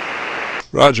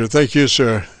 Roger, thank you,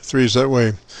 sir. 3's that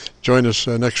way. Join us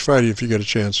next Friday if you get a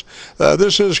chance.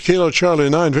 This is Kilo Charlie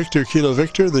 9, Victor Kilo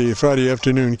Victor, the Friday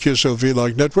afternoon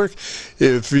QSO-VLOG network.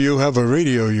 If you have a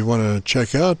radio you want to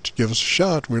check out, give us a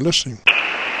shot. We're listening.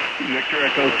 Victor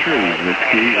Echo 3,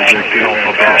 Whiskey, Victor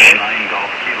Alpha 9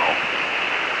 Golf Kilo.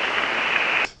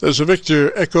 There's a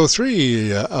Victor Echo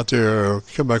 3 out there.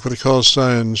 Come back with a call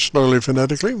sign slowly,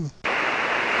 phonetically.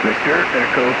 Victor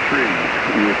Echo 3,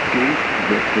 Whiskey,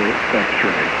 Victor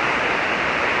X-Ray.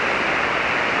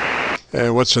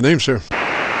 What's the name, sir?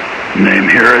 Name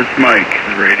here is Mike.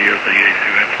 The radio's the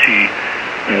I.S.I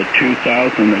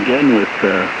 2000, again with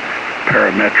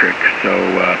parametric. So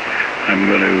I'm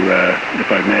going to,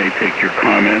 if I may, take your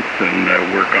comments and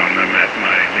work on them at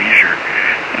my leisure.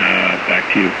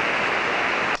 Back to you.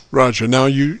 Roger. Now,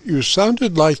 you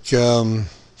sounded like you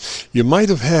might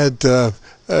have had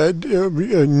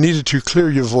needed to clear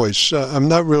your voice. I'm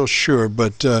not real sure,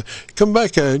 but come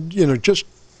back, just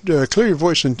clear your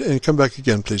voice and come back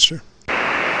again, please, sir. Something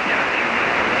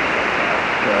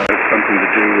to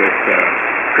do with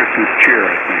Christmas cheer,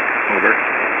 I think. Over.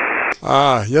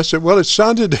 Yes.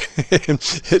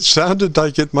 It sounded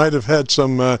like it might have had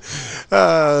some,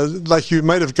 like you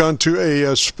might have gone to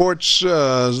a sports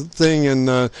thing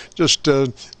and just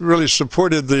really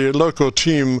supported the local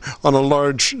team on a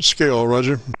large scale,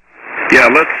 Roger. Yeah,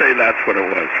 let's say that's what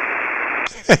it was.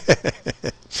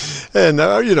 And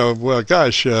well,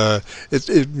 gosh, to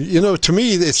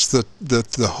me, it's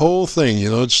the whole thing.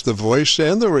 It's the voice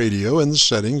and the radio and the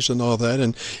settings and all that.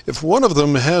 And if one of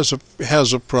them has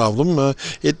a problem,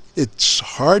 it's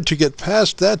hard to get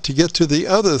past that to get to the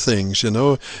other things.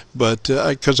 But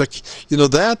because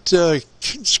that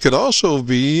could also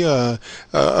be a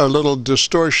little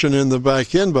distortion in the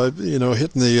back end by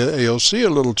hitting the ALC a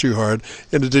little too hard,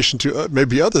 in addition to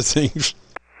maybe other things.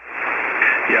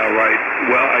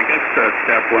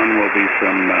 step one will be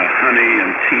some honey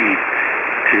and tea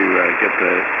to get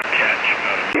the catch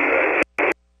out of it.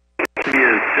 He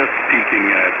is just peaking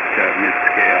at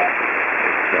mid-scale.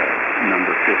 It's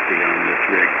number 50 on this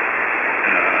rig.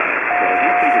 So I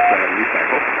don't think it's at least I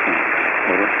hope it's not that.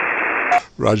 Over.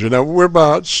 Roger. Now,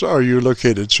 whereabouts are you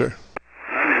located, sir?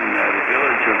 I'm in the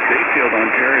village of Bayfield,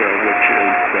 Ontario, which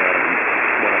is about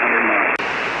 100 miles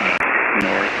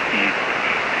northeast.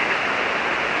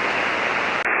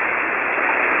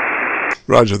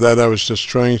 Roger that. I was just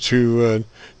trying to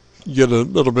get a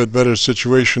little bit better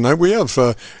situation. We have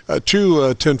two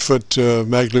 10-foot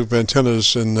mag loop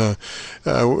antennas, and a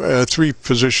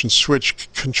 3-position switch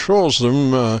controls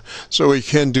them, so we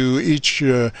can do each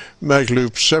mag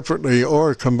loop separately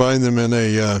or combine them in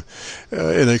a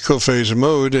co-phase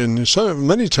mode. And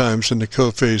many times in the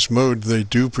co-phase mode, they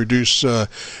do produce an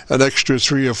extra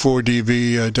 3 or 4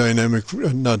 dB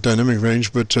not dynamic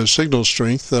range, but signal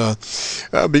strength,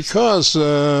 because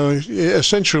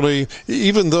essentially,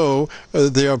 even though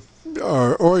they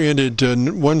are oriented,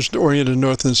 one's oriented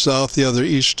north and south, the other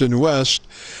east and west.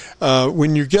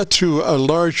 When you get to a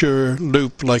larger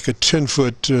loop, like a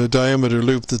 10-foot diameter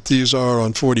loop that these are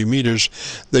on 40 meters,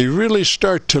 they really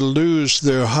start to lose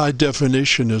their high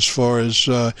definition as far as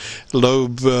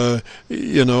lobe, so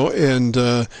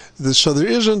there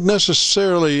isn't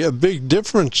necessarily a big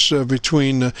difference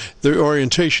between their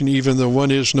orientation, even though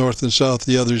one is north and south,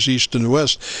 the other is east and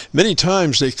west. Many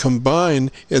times they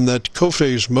combine in that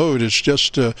co-phase mode. It's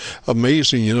just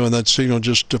amazing, and that signal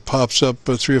just pops up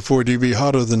 3 or 4 dB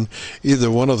hotter than either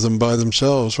one of them by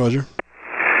themselves. Roger?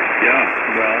 Yeah,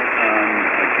 well,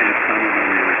 I can't comment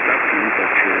on your reception,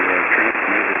 but your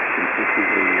transmit is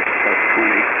consistently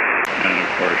 +20, and of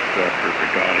course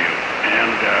perfect audio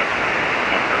and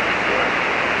perfect voice.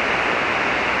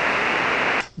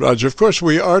 Roger. Of course,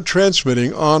 we are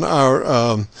transmitting on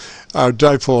our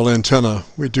dipole antenna.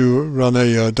 We do run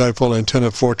a dipole antenna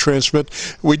for transmit.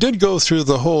 We did go through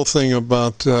the whole thing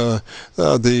about the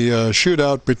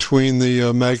shootout between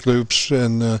the mag loops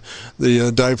and the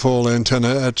dipole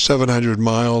antenna at 700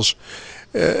 miles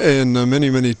in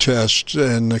many tests,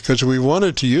 and because we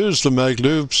wanted to use the mag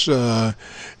loops as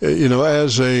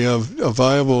a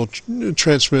viable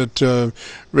transmit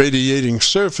radiating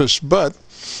surface, but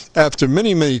after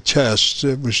many tests,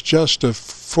 it was just a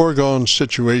foregone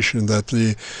situation that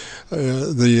the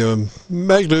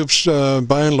mag loops,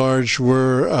 by and large,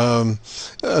 were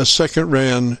a second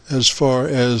ran as far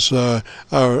as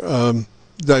our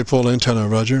dipole antenna.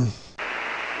 Roger? Well,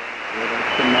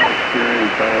 that's been my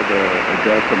experience. I had a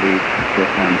Delta loop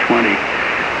on 20,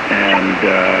 and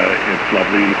it's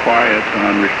lovely and quiet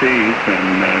on receive,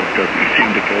 and doesn't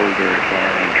seem to go very far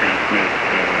on transmit.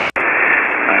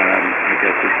 I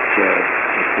guess it's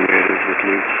just the way it is with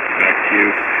loops. Back to you.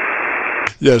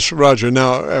 Yes, Roger.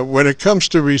 Now, when it comes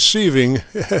to receiving,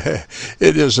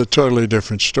 it is a totally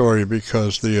different story,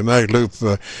 because the mag loop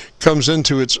comes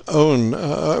into its own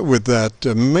with that,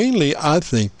 mainly, I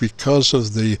think, because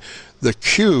of the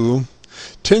Q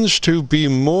tends to be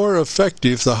more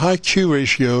effective. The high Q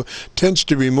ratio tends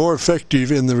to be more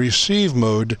effective in the receive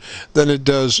mode than it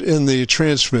does in the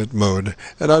transmit mode.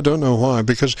 And I don't know why,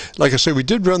 because, like I say, we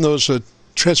did run those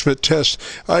transmit tests,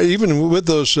 even with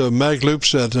those mag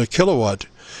loops at a kilowatt.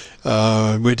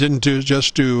 We didn't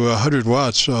just do 100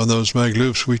 watts on those mag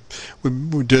loops. We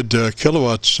did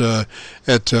kilowatts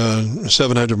at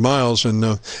 700 miles,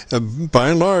 and by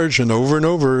and large, and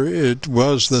over, it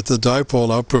was that the dipole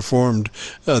outperformed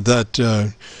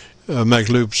that mag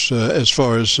loops as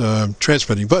far as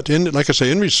transmitting. But like I say,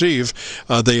 in receive,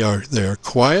 they are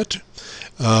quiet.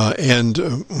 And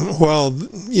while,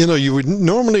 you would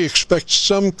normally expect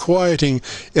some quieting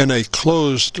in a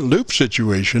closed loop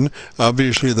situation,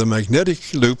 obviously the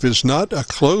magnetic loop is not a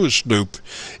closed loop,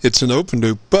 it's an open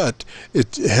loop, but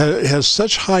it has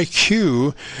such high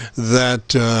Q that,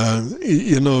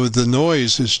 the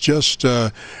noise is just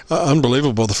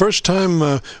unbelievable. The first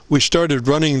time we started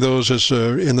running those as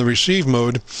in the receive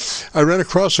mode, I ran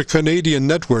across a Canadian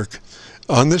network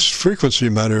on this frequency,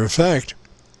 matter of fact.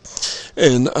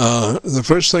 And the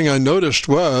first thing I noticed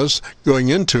was, going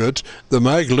into it, the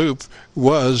mag loop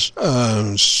was,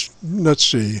 let's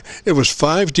see, it was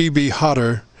 5 dB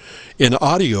hotter in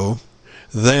audio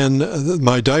than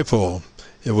my dipole.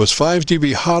 It was 5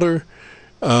 dB hotter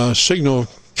signal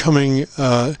coming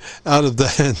out of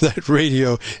that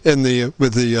radio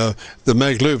with the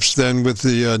mag loops than with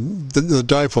the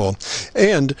dipole.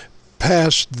 And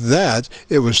past that,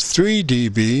 it was 3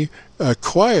 dB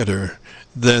quieter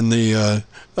than the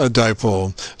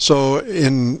dipole. So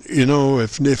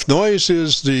if noise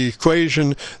is the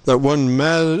equation that one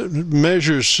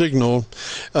measures signal,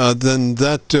 then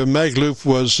that mag loop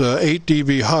was 8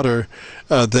 dB hotter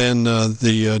than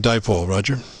the dipole.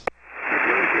 Roger.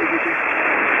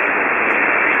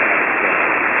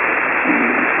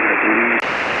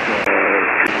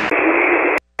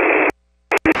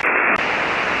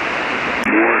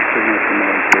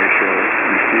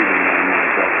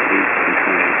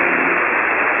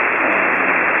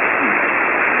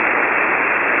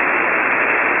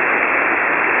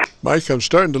 Mike, I'm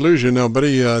starting to lose you now,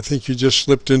 buddy. I think you just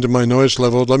slipped into my noise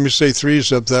level. Let me say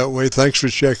 3's up that way. Thanks for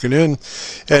checking in.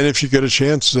 And if you get a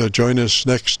chance, join us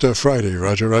next Friday.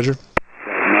 Roger, Roger.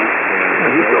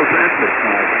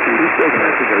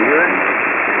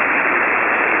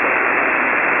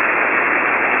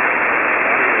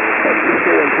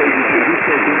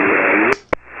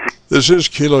 This is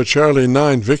Kilo Charlie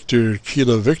 9 Victor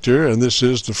Kilo Victor, and this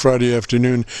is the Friday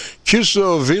afternoon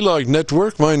QSO-VLOG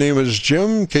network. My name is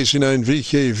Jim,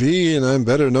 KC9VKV, and I'm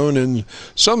better known in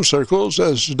some circles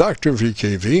as Dr.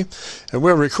 VKV. And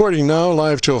we're recording now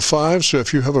live till 5, so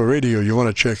if you have a radio you want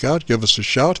to check out, give us a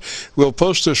shout. We'll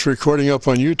post this recording up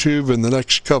on YouTube in the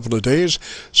next couple of days.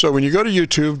 So when you go to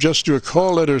YouTube, just do a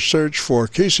call letter search for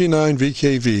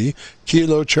KC9VKV,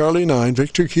 Kilo Charlie 9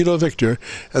 Victor Kilo Victor,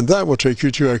 and that will take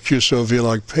you to our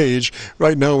QSO-VLOG page.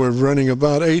 Right now we're running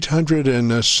about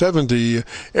 870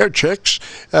 air checks.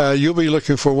 You'll be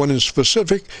looking for one in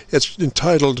specific. It's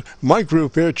entitled My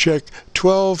Group Air Check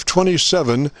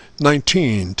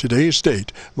 12/27/19. Today's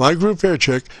date. My Group Air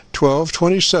Check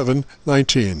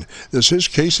 12/27/19. This is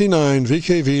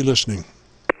KC9VKV listening.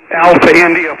 Alpha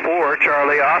India 4,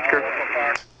 Charlie Oscar.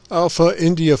 Alpha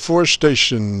India 4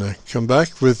 station. Come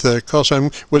back with call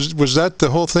sign. Was that the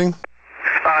whole thing?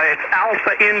 It's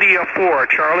Alpha India 4,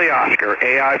 Charlie Oscar,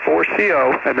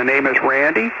 AI4CO, and the name is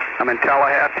Randy. I'm in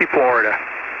Tallahassee, Florida.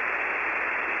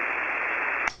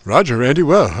 Roger, Randy.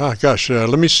 Well, gosh,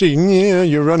 let me see. Yeah,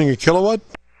 you're running a kilowatt?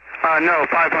 No,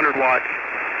 500 watts.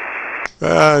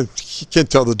 You can't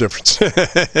tell the difference.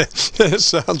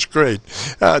 Sounds great.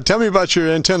 Tell me about your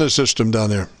antenna system down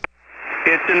there.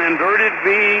 It's an inverted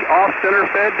V off-center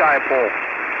fed dipole.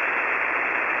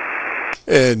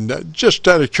 And just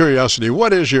out of curiosity,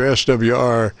 what is your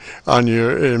SWR on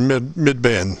your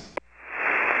mid-band?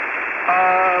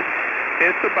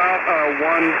 It's about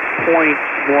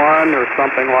 1.1 or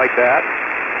something like that.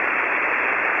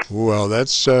 Well,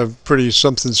 that's pretty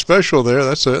something special there.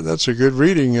 That's a good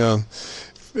reading.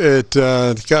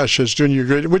 Gosh, it's doing you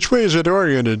great. Which way is it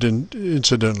oriented,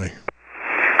 incidentally?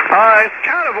 It's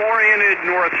kind of oriented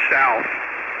north-south.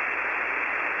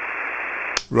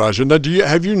 Roger. Now,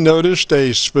 have you noticed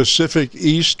a specific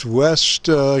east-west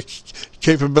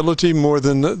capability more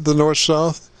than the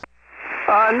north-south?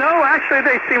 No, actually,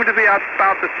 they seem to be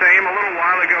about the same. A little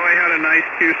while ago, I had a nice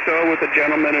QSO with a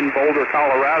gentleman in Boulder,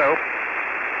 Colorado.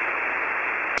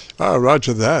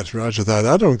 Roger that. Roger that.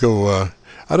 I don't go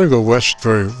west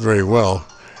very well.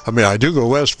 I mean, I do go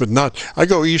west, but not. I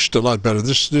go east a lot better.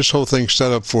 This whole thing's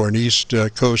set up for an East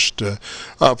Coast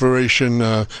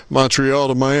operation, Montreal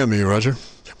to Miami, Roger,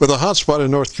 with a hotspot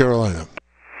in North Carolina.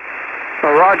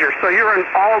 Oh, Roger. So you're in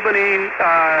Albany,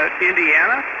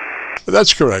 Indiana?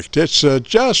 That's correct. It's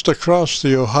just across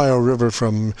the Ohio River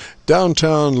from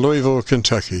downtown Louisville,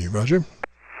 Kentucky, Roger.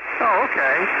 Oh,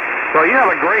 okay. Well, you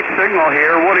have a great signal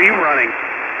here. What are you running?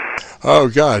 Oh,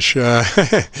 gosh.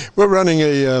 We're running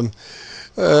a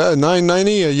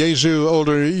 990, a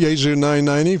older Yaesu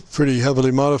 990, pretty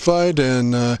heavily modified,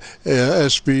 and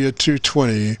SB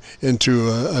 220 into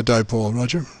a dipole.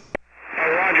 Roger. Oh,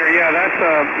 Roger, yeah, that's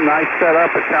a nice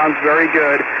setup. It sounds very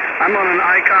good. I'm on an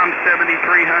ICOM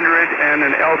 7300 and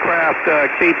an L-Craft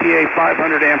KTA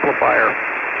 500 amplifier.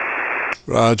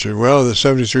 Roger. Well, the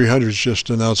 7300 is just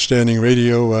an outstanding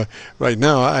radio right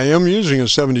now. I am using a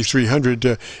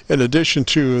 7300 in addition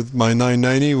to my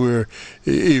 990. We're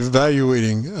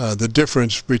evaluating the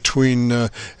difference between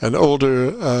an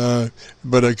older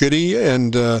but a goodie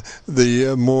and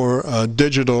the more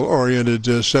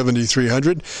digital-oriented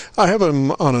 7300. I have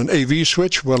them on an AV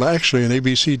switch, well, actually an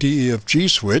ABCDEFG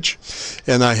switch,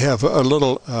 and I have a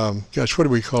little, gosh, what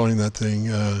are we calling that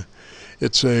thing?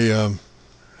 It's a...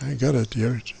 I got it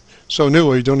here. So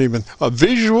new, you don't even... A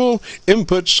visual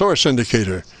input source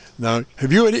indicator. Now,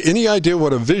 have you any idea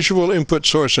what a visual input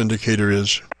source indicator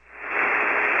is?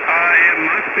 It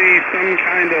must be some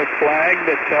kind of flag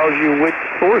that tells you which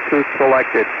source is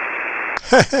selected.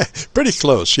 Pretty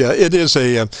close, yeah. It is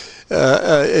a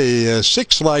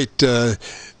 6-light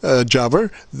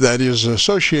jobber that is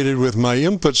associated with my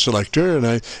input selector.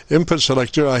 And input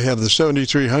selector, I have the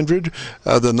 7300,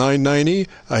 the 990.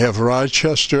 I have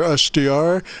Rochester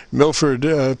SDR, Milford,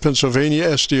 Pennsylvania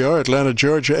SDR, Atlanta,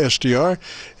 Georgia SDR,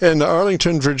 and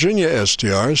Arlington, Virginia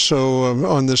SDR. So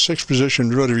on the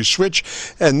 6-position rotary switch,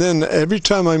 and then every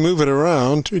time I move it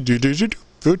around, the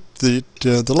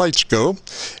lights go,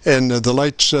 and the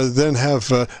lights then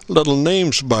have little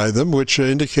names by them, which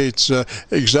indicates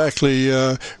exactly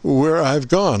where I've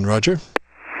gone, Roger.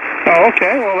 Oh,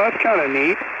 okay. Well, that's kind of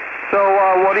neat. So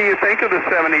what do you think of the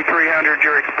 7300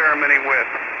 you're experimenting with?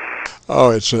 Oh,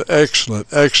 it's an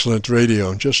excellent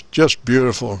radio. Just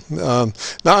beautiful. Now,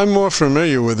 I'm more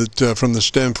familiar with it from the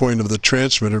standpoint of the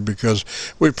transmitter, because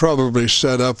we probably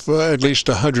set up at least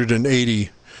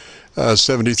 180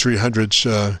 7300s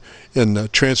in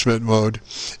transmit mode,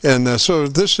 and so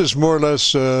this is more or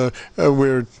less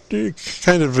we're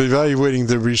kind of evaluating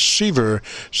the receiver,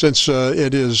 since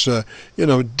it is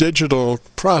digital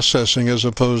processing as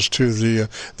opposed to the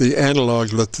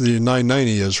analog that the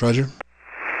 990 is. Roger.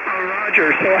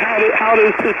 Roger. So how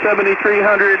does the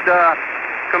 7300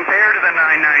 compare to the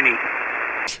 990?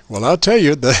 Well, I'll tell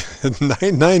you, the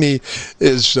 990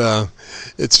 is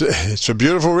it's a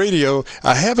beautiful radio.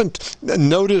 I haven't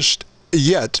noticed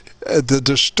yet the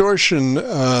distortion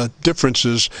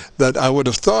differences that I would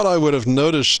have thought I would have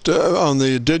noticed on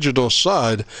the digital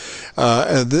side,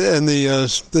 and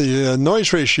the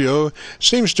noise ratio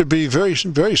seems to be very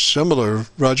similar,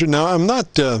 Roger. Now, I'm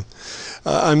not on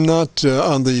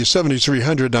the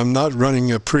 7300. I'm not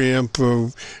running a preamp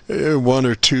 1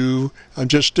 or 2. I'm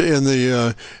just in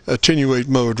the attenuate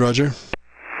mode, Roger.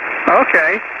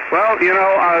 Okay. Well,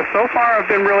 so far I've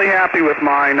been really happy with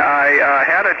mine. I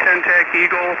had a Ten-Tech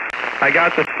Eagle. I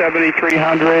got the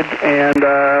 7300 and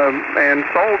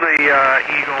sold the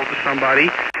Eagle to somebody,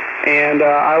 and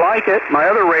I like it. My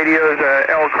other radio is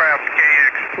a L-Craft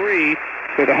KX3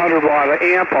 with a 100-watt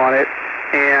amp on it,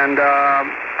 and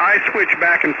I switch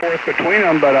back and forth between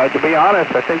them, but to be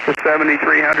honest, I think the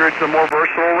 7300 is a more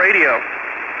versatile radio.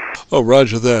 Oh,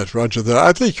 Roger that.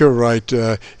 I think you're right.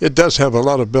 It does have a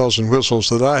lot of bells and whistles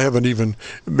that I haven't even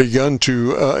begun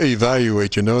to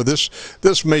evaluate.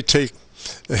 This may take.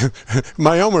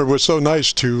 My Elmer was so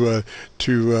nice to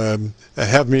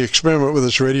have me experiment with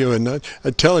this radio, and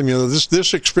I tell him,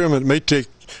 this experiment may take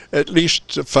at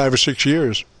least 5 or 6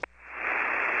 years.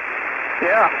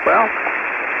 Yeah, well,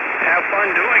 have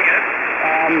fun doing it.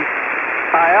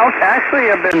 I actually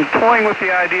have been toying with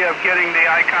the idea of getting the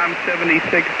ICOM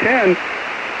 7610,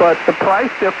 but the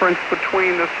price difference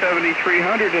between the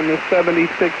 7300 and the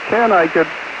 7610, I could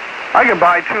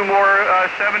buy 2 more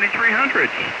 7300s.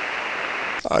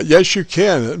 Yes, you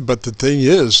can, but the thing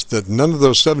is that none of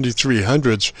those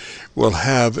 7300s will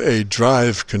have a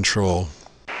drive control.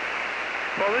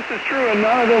 Well, this is true, and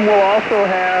none of them will also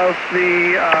have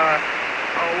the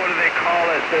what do they call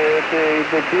it?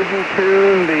 The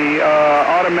DigiTune, the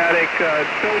automatic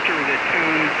filter that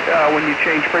tunes when you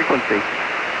change frequency.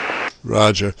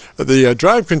 Roger. The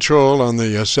drive control on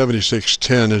the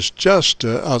 7610 is just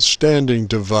an outstanding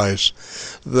device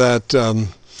that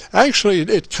actually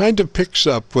it kind of picks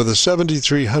up where the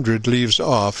 7300 leaves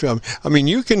off. I mean,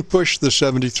 you can push the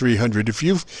 7300. If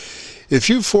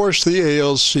you force the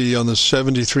ALC on the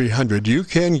 7300, you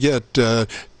can get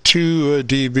 2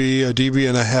 dB, a dB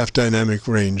and a half dynamic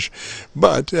range,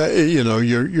 but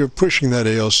you're pushing that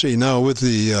ALC. Now with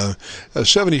the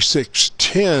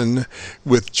 7610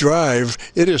 with drive,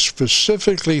 it is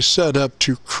specifically set up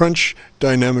to crunch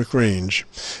dynamic range,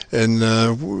 and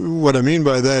what I mean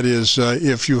by that is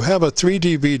if you have a 3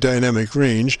 dB dynamic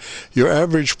range, your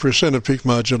average percent of peak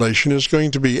modulation is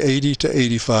going to be 80 to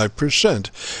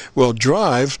 85%. Well,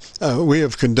 drive, we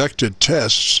have conducted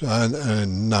tests,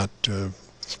 and not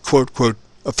quote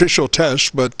official tests,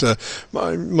 but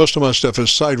most of my stuff is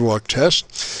sidewalk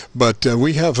tests, but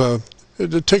we have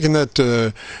taken that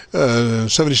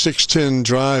 7610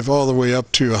 drive all the way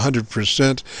up to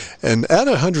 100%, and at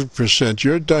 100%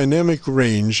 your dynamic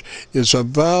range is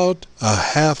about a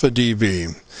half a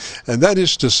dB. And that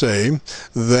is to say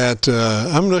that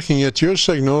I'm looking at your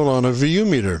signal on a VU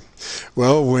meter.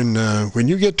 Well, when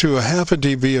you get to a half a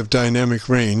dB of dynamic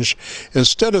range,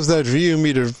 instead of that VU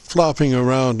meter flopping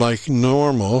around like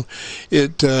normal,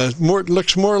 it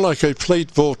looks more like a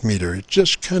plate voltmeter. It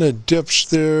just kind of dips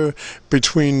there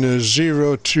between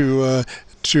 0 to a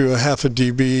half a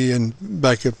dB and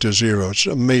back up to 0. It's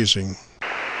amazing.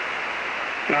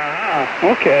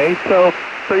 Okay. So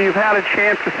you've had a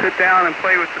chance to sit down and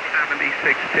play with the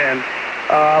 7610.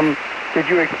 Did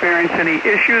you experience any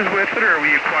issues with it, or were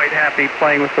you quite happy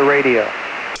playing with the radio?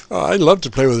 I love to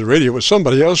play with the radio, with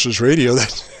somebody else's radio.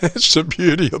 That's the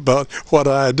beauty about what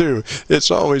I do.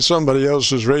 It's always somebody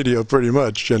else's radio, pretty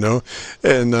much, you know.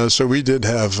 And so we did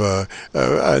have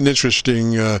an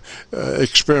interesting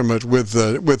experiment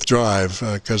with Drive,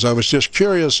 because I was just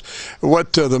curious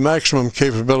what the maximum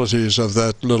capabilities of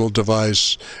that little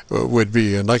device would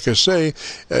be. And like I say,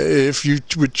 if you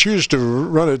would choose to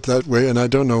run it that way, and I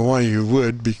don't know why you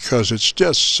would, because it's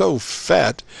just so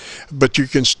fat, but you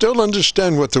can still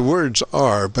understand what the words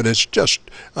are, but it's just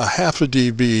a half a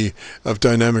dB of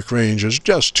dynamic range is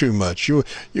just too much. You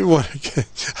want to get,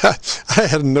 I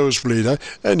had a nosebleed.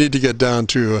 I need to get down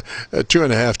to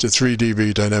 2.5 to 3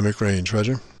 dB dynamic range.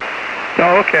 Roger.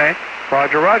 Oh, okay.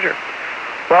 Roger, Roger.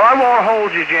 Well, I won't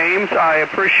hold you, James. I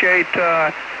appreciate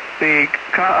the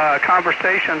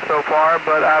conversation so far,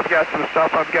 but I've got some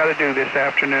stuff I've got to do this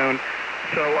afternoon.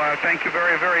 So thank you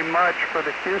very, very much for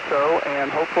the QSO, and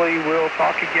hopefully we'll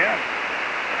talk again.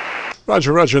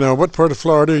 Roger, Roger. Now, what part of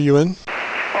Florida are you in?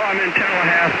 Oh, I'm in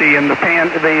Tallahassee, in the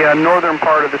northern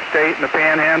part of the state, in the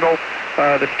Panhandle,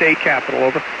 the state capital.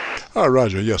 Over. Oh,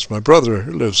 Roger. Yes, my brother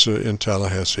lives in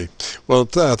Tallahassee. Well,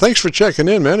 thanks for checking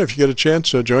in, man. If you get a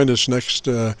chance, join us next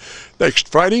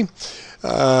Friday.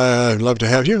 I'd love to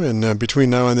have you, and between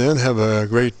now and then, have a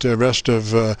great rest of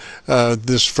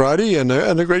this Friday and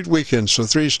a great weekend. So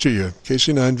threes to you.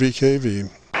 KC9VKV.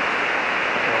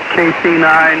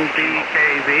 KC9VKV.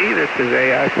 This is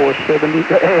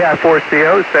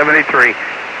AI4CO 73.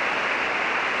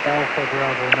 Alpha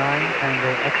Bravo 9,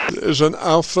 Tango X. There's an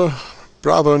Alpha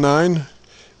Bravo 9.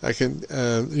 I can.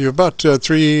 You're about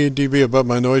 3 dB above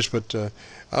my noise, but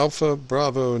Alpha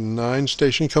Bravo 9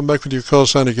 station. Come back with your call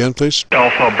sign again, please.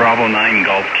 Alpha Bravo 9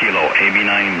 Golf Kilo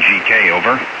AB9GK.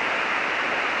 Over.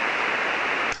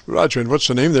 Roger. And what's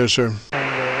the name there, sir?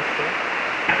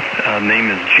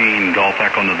 Name is Gene, Golf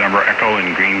Echo November Echo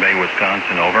in Green Bay,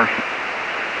 Wisconsin. Over.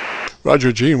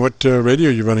 Roger, Gene. What radio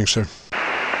are you running, sir?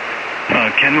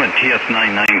 Kenwood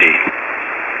TS990.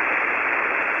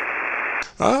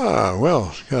 Ah,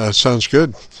 well, sounds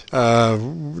good.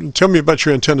 Tell me about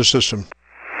your antenna system.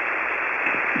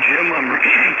 Jim, I'm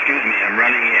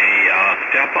running a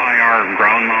step IR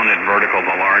ground-mounted vertical,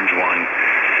 the large one.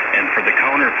 And for the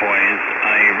counterpoise,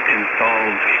 I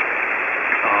installed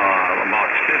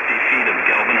about 50 feet of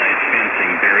galvanized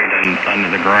fencing buried under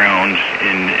the ground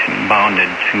and bounded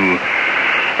to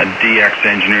a DX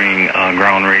Engineering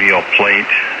ground radio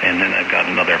plate, and then I've got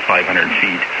another 500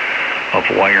 feet of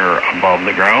wire above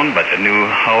the ground. But the new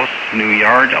house, new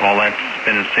yard, all that's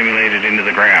been simulated into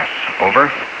the grass. Over.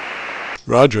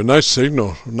 Roger. Nice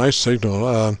signal. Nice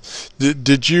signal.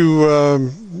 Did you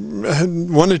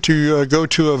wanted to go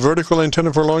to a vertical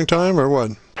antenna for a long time, or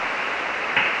what?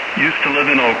 Used to live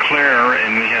in Eau Claire,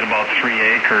 and we had about 3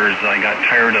 acres. I got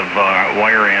tired of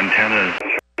wire antennas,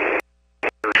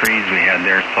 trees we had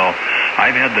there, so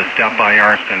I've had the step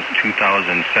IR since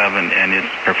 2007, and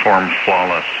it's performed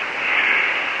flawless.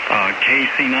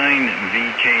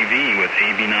 KC9VKV with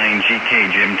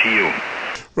AB9GK, Jim, to you.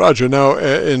 Roger. Now,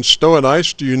 in snow and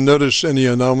ice, do you notice any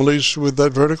anomalies with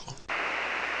that vertical?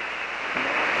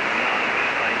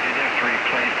 I did have to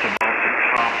replace about the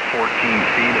top 14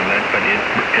 feet of it, but it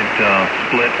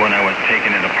split when I was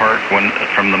taking it apart from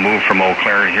the move from Eau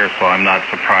Claire here, so I'm not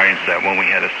surprised that when we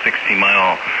had a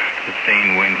 60-mile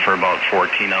sustained wind for about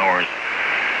 14 hours,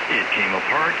 it came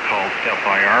apart, called Step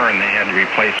IR, and they had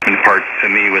replacement parts to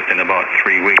me within about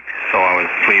 3 weeks, so I was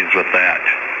pleased with that.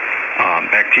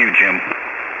 Back to you, Jim.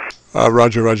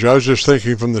 Roger, Roger. I was just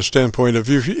thinking from the standpoint of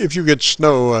if you get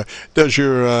snow, does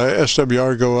your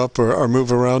SWR go up or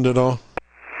move around at all?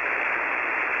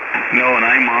 No, and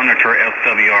I monitor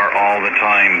SWR all the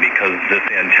time because this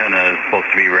antenna is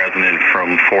supposed to be resonant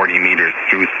from 40 meters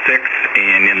through 6,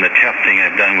 and in the testing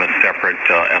I've done with separate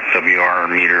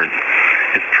SWR meters,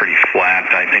 it's pretty flat.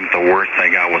 I think the worst I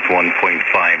got was 1.5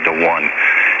 to 1,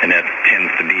 and that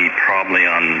tends to be probably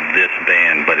on this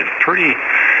band, but it's pretty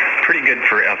good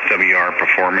for SWR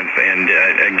performance. And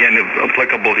again,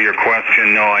 applicable to your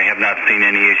question, no, I have not seen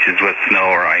any issues with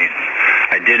snow or ice.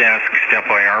 I did ask Step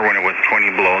IR when it was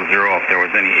 20 below zero if there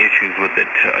was any issues with it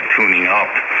tuning up,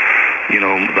 you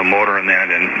know, the motor and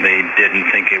that, and they didn't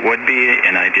think it would be,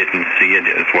 and I didn't see it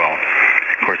as well.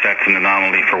 Of course, that's an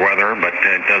anomaly for weather, but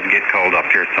it does get cold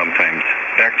up here sometimes.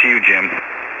 Back to you, Jim.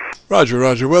 Roger,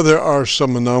 Roger. Well, there are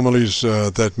some anomalies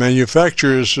that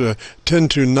manufacturers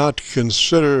tend to not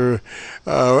consider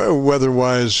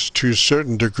weather-wise to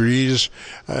certain degrees,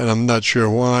 and I'm not sure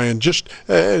why. And just,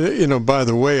 you know, by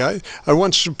the way, I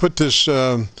once put this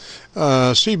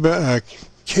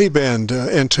K-band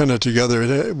antenna together.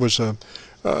 It was a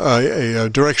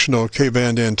directional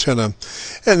K-band antenna,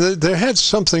 and there had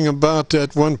something about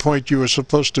at one point you were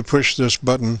supposed to push this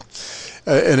button,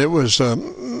 and it was a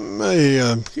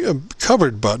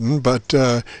covered button, but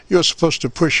you were supposed to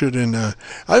push it, and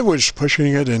I was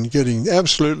pushing it and getting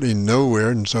absolutely nowhere.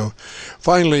 And so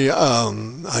finally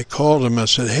I called them. I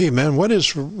said, "Hey man, what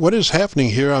is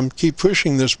happening here? I keep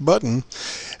pushing this button."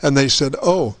 And they said,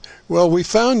 "Oh, well, we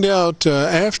found out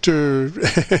after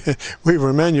we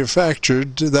were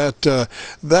manufactured that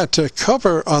that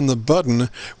cover on the button,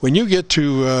 when you get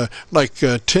to like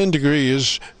 10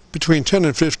 degrees, between 10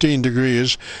 and 15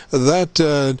 degrees,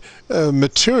 that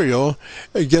material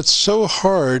gets so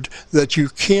hard that you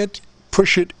can't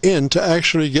push it in to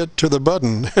actually get to the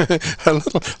button." A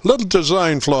little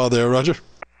design flaw there, Roger.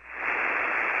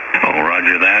 Oh,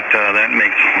 Roger, that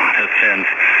makes a lot of sense.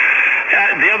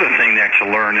 The other thing that you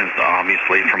learn is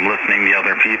obviously from listening to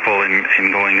other people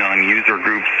and going on user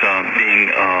groups,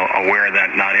 being aware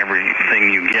that not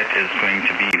everything you get is going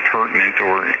to be pertinent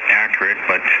or accurate,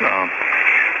 but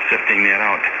sifting that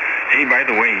out. Hey, by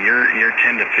the way, you're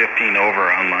 10 to 15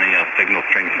 over on my signal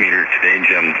strength meter today,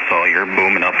 Jim, so you're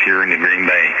booming up here in the Green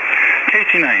Bay.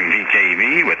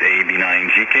 KC9VKV with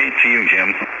AB9GK to you,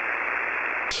 Jim.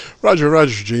 Roger,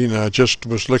 Gene. I just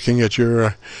was looking at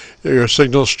your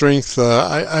signal strength.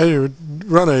 I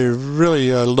run a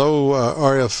really low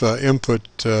RF input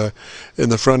in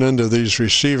the front end of these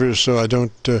receivers, so I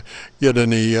don't get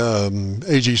any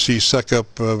AGC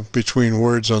suck-up between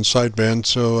words on sideband.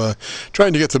 So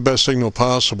trying to get the best signal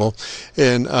possible.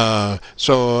 And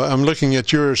so I'm looking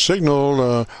at your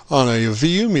signal on a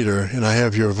VU meter, and I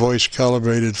have your voice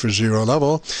calibrated for 0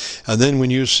 level. And then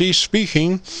when you see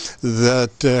speaking,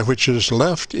 that which is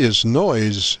left is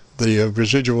noise, the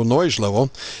residual noise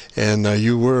level, and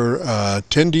you were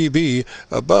 10 dB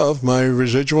above my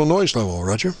residual noise level,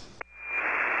 Roger.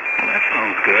 Well, that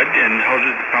sounds good. And how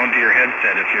does it sound to your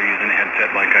headset if you're using a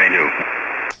headset like I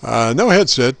do? No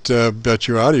headset, but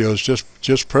your audio is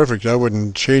just perfect. I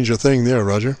wouldn't change a thing there,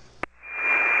 Roger.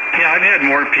 Yeah, I've had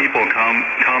more people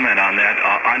comment on that,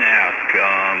 unasked,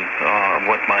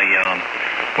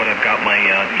 what I've got my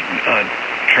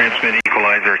transmit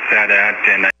equalizer set at,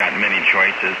 and I've got many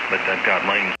choices, but I've got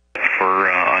mine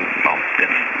for,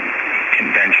 it's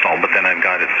conventional, but then I've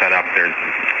got it set up. There's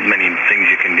many things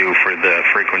you can do for the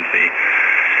frequency.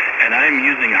 And I'm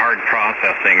using hard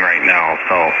processing right now,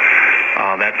 so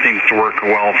that seems to work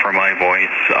well for my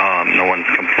voice. No one's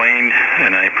complained,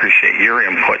 and I appreciate your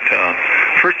input.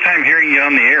 First time hearing you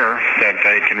on the air that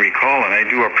I can recall, and I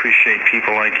do appreciate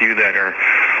people like you that are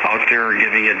out there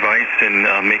giving advice and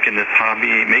making this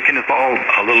hobby, making us all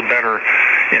a little better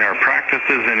in our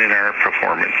practices and in our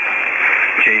performance.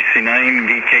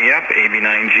 KC9VKF,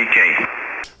 AB9GK.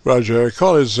 Roger, I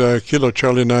call his Kilo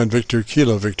Charlie 9 Victor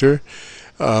Kilo Victor.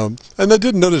 And I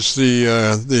did notice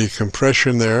the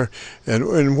compression there,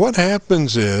 and what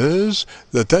happens is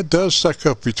that does suck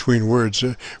up between words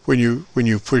when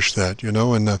you push that, you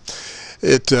know, and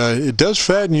it does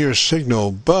fatten your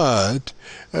signal, but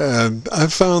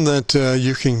I've found that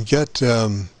you can get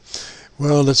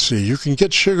well, let's see. You can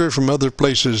get sugar from other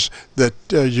places that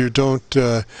you don't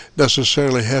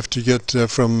necessarily have to get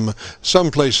from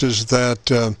some places that,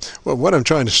 well, what I'm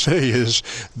trying to say is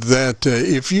that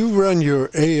if you run your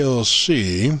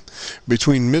ALC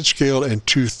between mid-scale and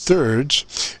 2/3,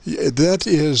 that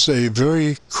is a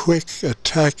very quick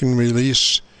attack and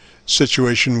release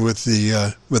situation with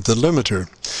the limiter.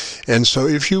 And so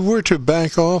if you were to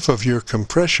back off of your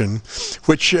compression,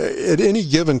 which at any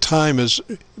given time is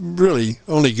really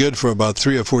only good for about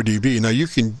 3 or 4 dB. Now you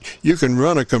can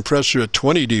run a compressor at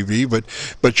 20 dB,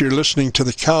 but you're listening to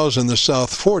the cows in the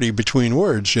South 40 between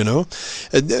words, you know.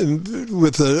 And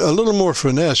with a little more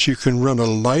finesse, you can run a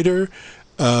lighter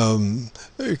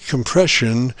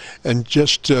compression and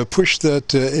just push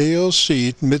that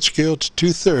ALC mid-scale to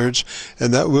 2/3,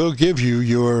 and that will give you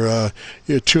your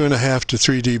 2.5 to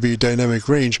 3 dB dynamic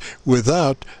range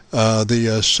without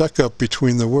the suck up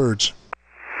between the words.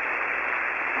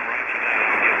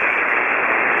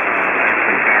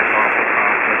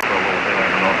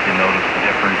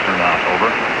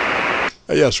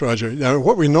 Yes, Roger. Now,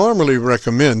 what we normally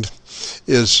recommend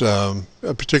is,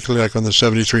 particularly like on the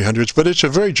 7300s, but it's a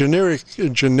very generic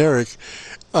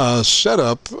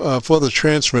setup for the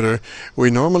transmitter.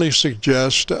 We normally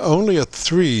suggest only a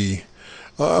 3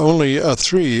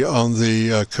 on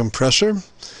the compressor,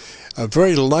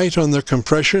 very light on the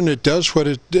compression. It does what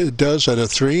it does at a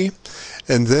 3,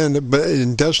 and then but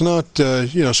it does not,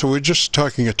 so we're just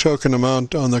talking a token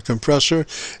amount on the compressor,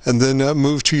 and then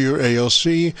move to your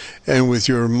ALC, and with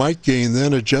your mic gain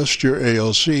then adjust your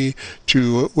ALC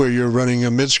to where you're running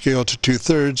a mid-scale to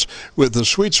 2/3, with the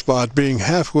sweet spot being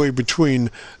halfway between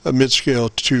a mid-scale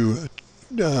to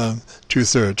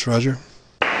 2/3. Roger?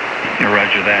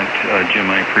 Roger that, Jim.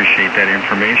 I appreciate that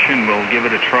information. We'll give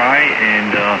it a try,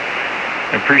 and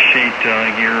appreciate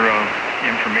your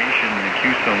information and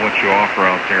QSO and what you offer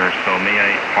out there. So may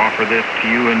I offer this to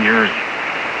you and yours.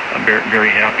 A very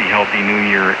happy, healthy New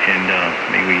Year, and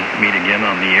may we meet again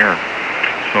on the air.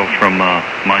 So from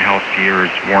my house to yours,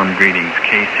 warm greetings.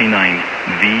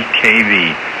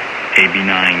 KC9VKV,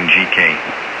 AB9GK.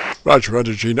 Roger,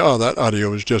 Gene. Oh, that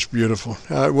audio is just beautiful.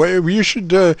 You should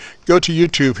go to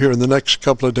YouTube here in the next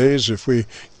couple of days. If we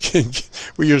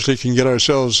usually can get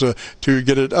ourselves to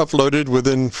get it uploaded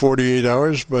within 48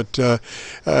 hours. But go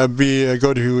to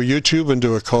YouTube and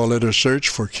do a call letter search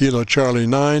for Kilo Charlie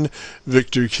 9,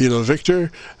 Victor Kilo Victor.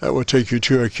 That will take you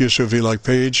to our QSO-VLOG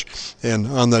page. And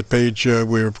on that page,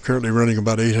 we're currently running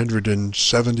about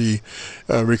 870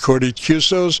 recorded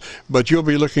QSOs. But you'll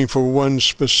be looking for one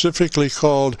specifically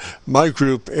called My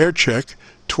Group Aircheck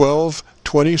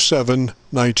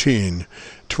 122719.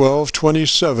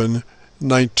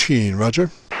 122719.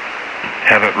 Roger?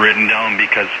 Have it written down,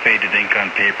 because faded ink on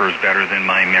paper is better than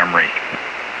my memory.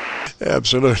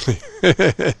 Absolutely.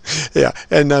 Yeah,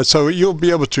 and so you'll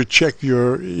be able to check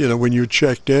your, when you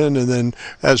checked in, and then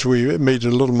as we made a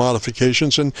little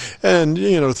modifications, and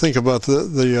think about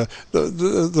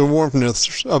the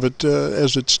warmness of it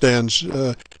as it stands,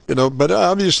 But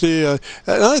obviously, and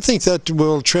I think that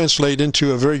will translate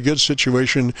into a very good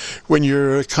situation when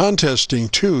you're contesting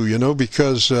too,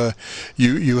 because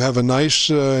you have a nice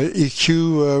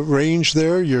EQ range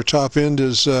there. Your top end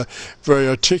is very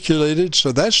articulated,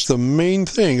 so that's the main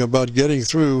thing about getting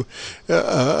through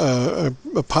a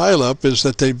pile-up, is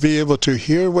that they be able to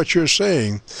hear what you're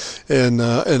saying. And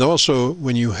also,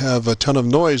 when you have a ton of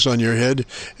noise on your head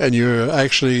and you're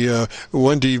actually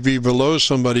 1 dB below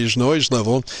somebody's noise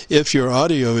level, if your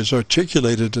audio is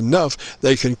articulated enough,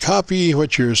 they can copy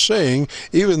what you're saying,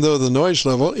 even though the noise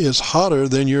level is hotter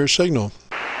than your signal.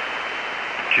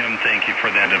 Jim, thank you for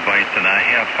that advice, and I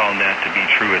have found that to be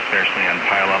true, especially on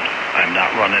pile-ups. I'm not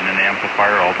running an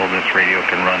amplifier, although this radio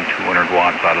can run 200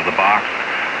 watts out of the box.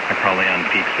 I probably on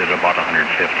peaks at about 150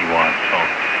 watts. So,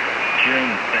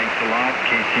 Jim, thanks a lot.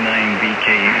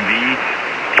 KC9VKV,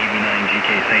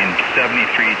 AB9GK saying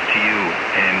 73 to you,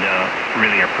 and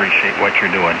really appreciate what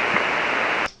you're doing.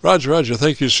 Roger.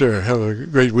 Thank you, sir. Have a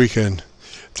great weekend.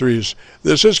 Threes.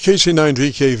 This is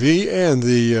KC9VKV and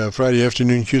the Friday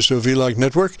Afternoon QSO-VLOG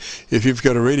Network. If you've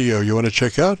got a radio you want to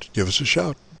check out, give us a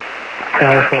shout.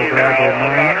 Alpha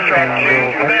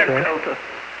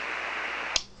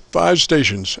 5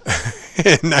 stations,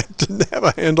 and I didn't have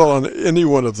a handle on any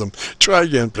one of them. Try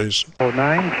again, please. 9,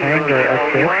 Tango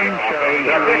X-ray.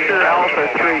 Victor Alpha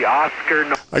 3,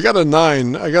 Oscar. I got a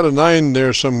 9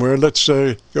 there somewhere. Let's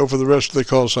go for the rest of the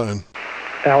call sign.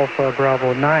 Alpha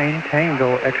Bravo 9,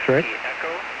 Tango X-ray.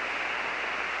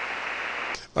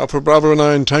 Alpha Bravo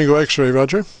 9, Tango X-ray,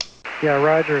 Roger. Yeah,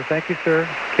 Roger. Thank you, sir.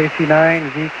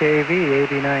 KC9VKV,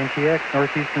 AB9TX,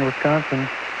 Northeastern Wisconsin.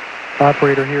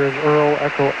 Operator here is Earl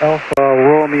Echo Alpha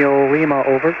Romeo Lima,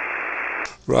 over.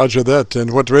 Roger that.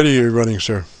 And what radio are you running,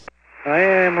 sir? I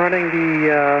am running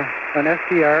an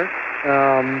SDR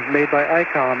made by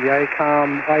ICOM, the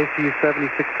ICOM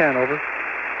IC7610, over.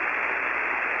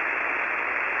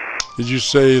 Did you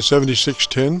say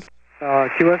 7610?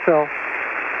 QSL.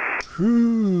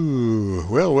 Ooh,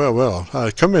 well.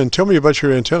 Come in. Tell me about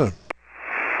your antenna.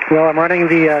 Well, I'm running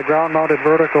the ground-mounted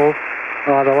vertical.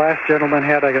 The last gentleman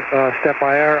had a step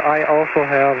IR. I also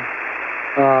have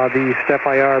the step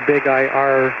IR, big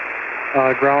IR,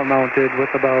 ground-mounted with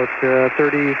about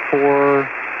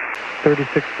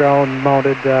 36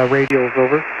 ground-mounted radios,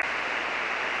 over.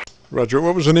 Roger.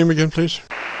 What was the name again, please?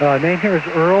 Name here is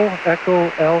Earl Echo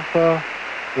Alpha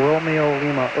Romeo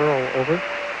Lima. Earl, over.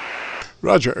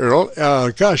 Roger, Earl.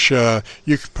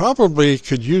 You probably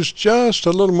could use just a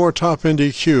little more top-end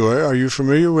EQ. Are you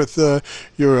familiar with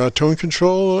your tone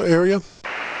control area?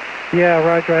 Yeah,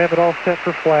 Roger. I have it all set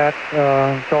for flat.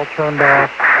 It's all turned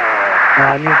off.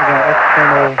 I'm using an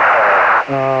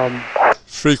external...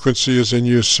 Frequency is in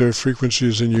use, sir. Frequency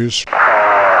is in use.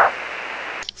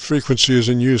 Frequency is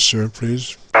in use, sir,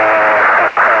 please.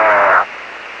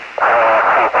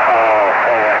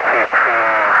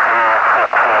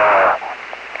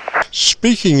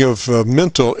 Speaking of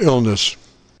mental illness,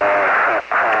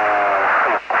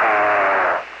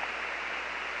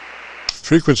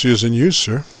 frequency is in use,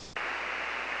 sir?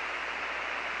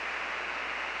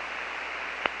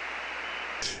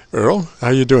 Earl,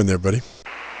 how you doing there, buddy?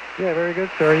 Yeah, very good,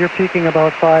 sir. You're peaking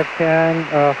about 5'10",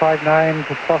 5'9"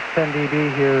 to plus 10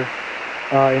 dB here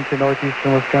into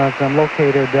northeastern Wisconsin. I'm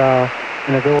located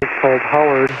in a village called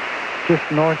Howard, just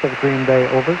north of Green Bay.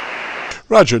 Over.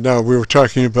 Roger. Now, we were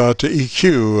talking about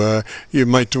EQ. You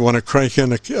might want to crank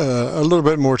in a little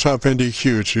bit more top-end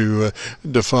EQ to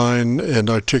define and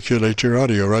articulate your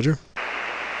audio. Roger?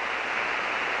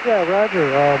 Yeah, Roger.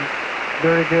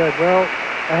 Very good. Well,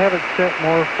 I have it set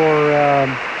more for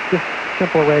just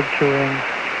simple reg chewing.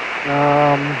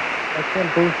 I can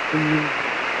boost the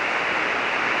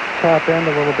top end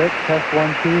a little bit. Test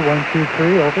 1, 2, 1, 2,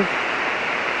 3. Over.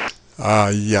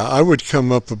 Yeah, I would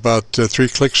come up about 3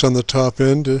 clicks on the top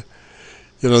end.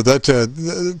 You know, that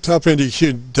the top end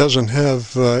EQ doesn't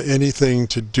have anything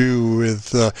to do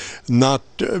with not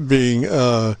being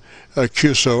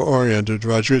QSO oriented,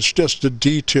 Roger. It's just a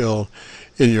detail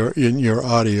in your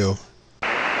audio.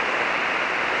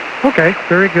 Okay,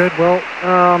 very good. Well,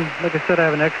 like I said, I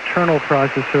have an external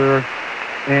processor,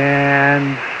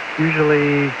 and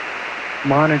usually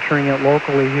monitoring it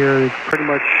locally here is pretty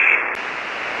much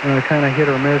kind of hit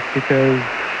or miss, because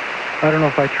I don't know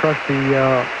if I trust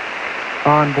the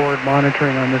onboard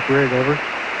monitoring on this rig. Over.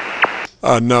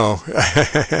 No,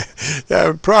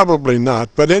 yeah, probably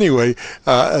not. But anyway,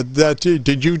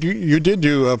 you did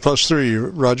do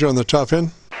 +3, Roger, on the top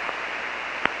end?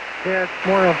 Yeah, it's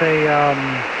more of a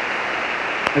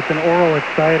it's an oral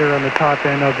exciter on the top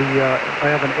end of the. I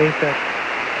have an Apex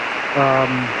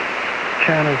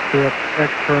channel strip,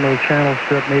 external channel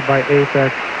strip made by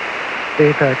Apex,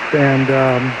 and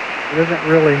it doesn't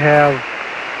really have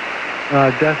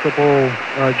decibel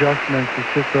adjustments.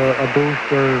 It's just a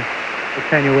boost or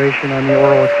attenuation on the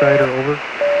oral exciter. Over.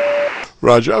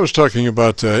 Roger, I was talking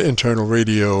about internal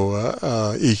radio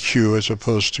EQ as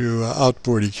opposed to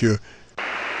outboard EQ.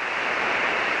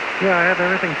 Yeah, I have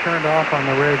everything turned off on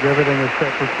the rig. Everything is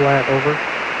set for flat. Over.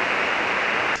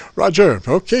 Roger.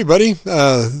 Okay, buddy.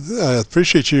 I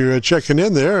appreciate you checking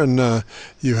in there, and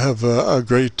you have a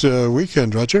great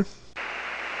weekend, Roger.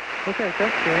 Okay,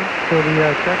 thanks, James, for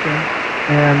the check-in,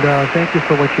 and thank you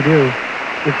for what you do.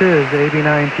 This is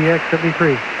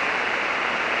AB9TX73.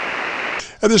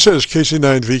 And this is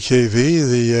KC9VKV,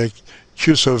 the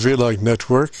QSO-VLOG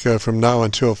network. From now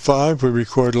until 5, we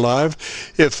record live.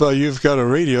 If you've got a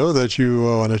radio that you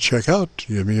want to check out,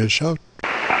 give me a shout.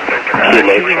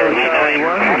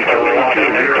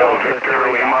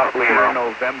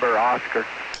 November Oscar.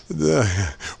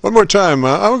 One more time.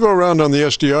 I'll go around on the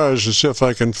SDRs to see if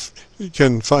I can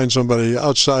find somebody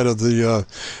outside of the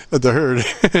herd.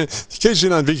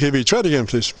 KC9VKV. Try it again,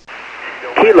 please.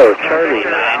 Kilo Charlie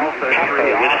 9,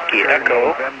 Whiskey Echo.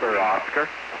 November Oscar.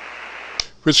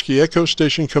 Whiskey Echo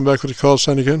station. Come back with the call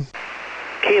sign again.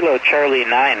 Kilo Charlie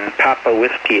 9, Papa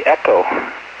Whiskey Echo.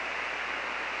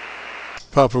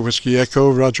 Papa Whiskey Echo.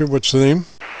 Roger, what's the name?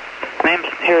 Name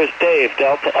here is Dave,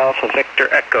 Delta Alpha Victor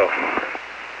Echo.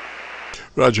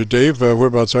 Roger, Dave.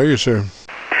 Whereabouts are you, sir?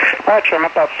 Roger, I'm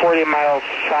about 40 miles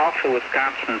south of the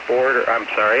Wisconsin border. I'm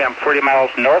sorry, I'm 40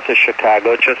 miles north of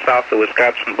Chicago, just south of the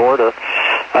Wisconsin border,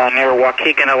 near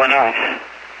Waukegan, Illinois.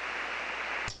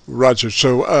 Roger.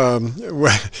 So,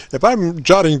 if I'm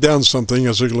jotting down something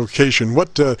as a location,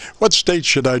 what state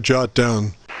should I jot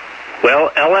down?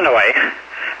 Well, Illinois,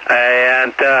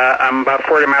 and I'm about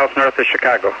 40 miles north of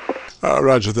Chicago.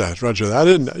 Roger that. Roger that. I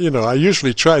didn't. I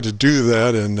usually try to do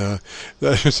that, and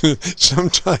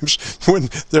sometimes when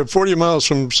they're 40 miles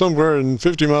from somewhere and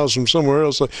 50 miles from somewhere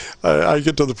else, I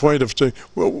get to the point of saying,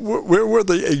 well, where were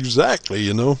they exactly?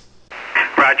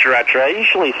 Roger. I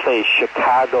usually say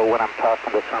Chicago when I'm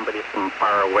talking to somebody from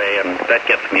far away, and that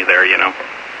gets me there.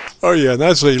 Oh yeah,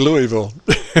 that's Louisville.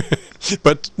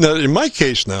 But now, in my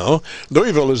case now,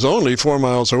 Louisville is only 4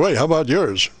 miles away. How about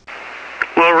yours?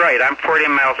 Well, right. I'm 40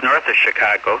 miles north of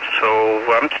Chicago, so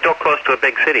I'm still close to a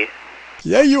big city.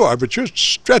 Yeah, you are, but you're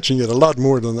stretching it a lot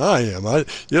more than I am.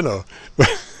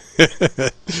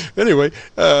 Anyway,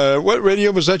 what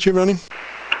radio was that you're running?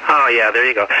 Oh, yeah, there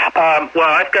you go. Well,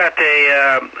 I've got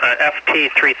a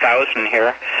FT3000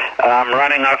 here. I'm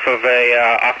running off of a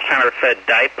off-center fed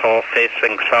dipole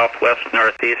facing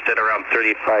southwest-northeast at around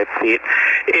 35 feet.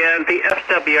 And the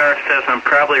SWR says I'm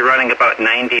probably running about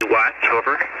 90 watts.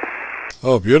 Over.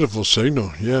 Oh, beautiful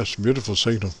signal. Yes, beautiful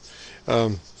signal.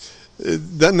 That's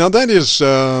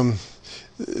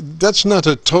not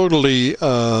a totally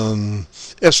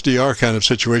SDR kind of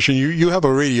situation. You have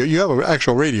a radio. You have an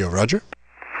actual radio, Roger?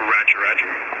 Roger.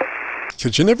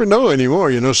 Because you never know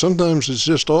anymore. Sometimes it's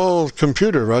just all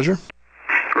computer, Roger.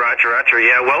 Roger. Roger.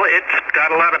 Yeah, well, it's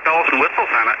got a lot of bells and whistles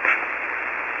on it.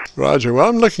 Roger. Well,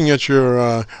 I'm looking at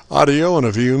your audio on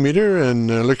a view meter,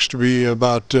 and it looks to be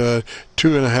about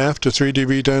 2.5 to 3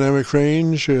 dB dynamic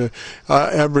range.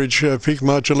 Average peak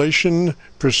modulation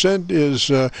percent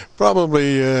is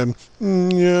probably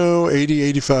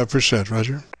 80-85%.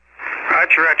 Roger.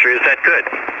 Roger. Is that good?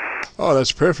 Oh,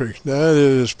 that's perfect. That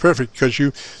is perfect, because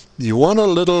you want a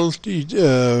little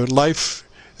life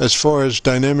as far as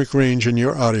dynamic range in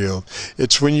your audio.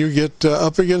 It's when you get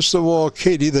up against the wall,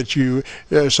 Katie, that you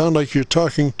sound like you're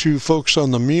talking to folks on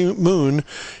the moon,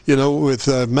 with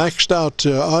maxed out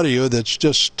audio that's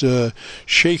just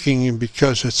shaking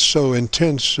because it's so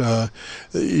intense.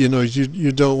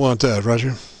 You don't want that,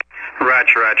 Roger.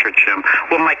 Roger, Jim.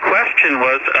 Well, my question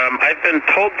was, I've been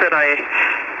told that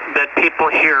people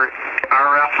hear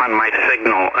RF on my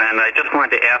signal, and I just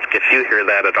wanted to ask if you hear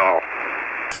that at all.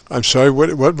 I'm sorry,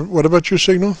 what about your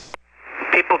signal?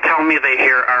 People tell me they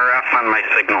hear RF on my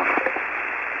signal.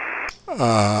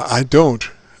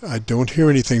 I don't hear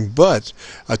anything, but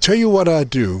I tell you what I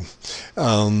do.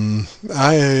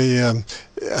 I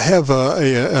have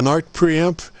an ARC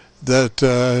preamp that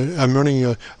I'm running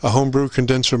a homebrew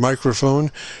condenser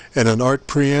microphone and an ARC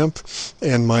preamp,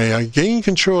 and my gain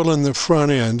control in the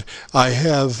front end, I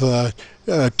have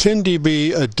 10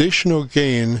 dB additional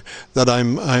gain that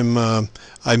I'm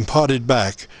potted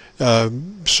back.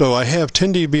 So I have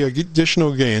 10 dB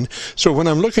additional gain. So when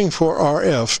I'm looking for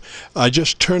RF, I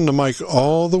just turn the mic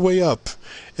all the way up,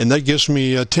 and that gives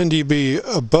me 10 dB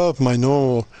above my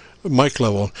normal mic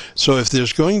level. So if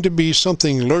there's going to be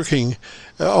something lurking,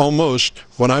 almost,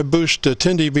 when I boost 10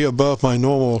 dB above my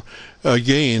normal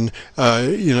gain,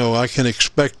 I can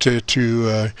expect to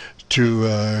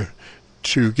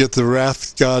get the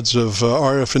wrath gods of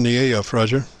RF and the AF,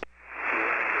 Roger.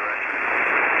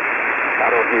 I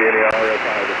don't hear any RF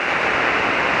either.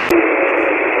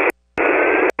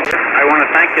 I want to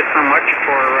thank you so much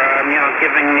for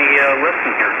giving me a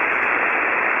listen here.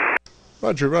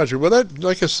 Roger. Well, that,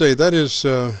 like I say, that's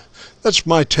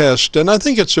my test, and I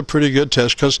think it's a pretty good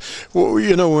test, because, when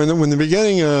the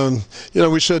beginning,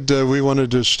 we said we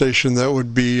wanted a station that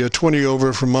would be 20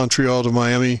 over from Montreal to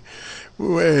Miami,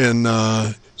 and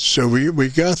so we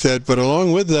got that. But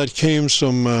along with that came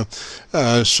some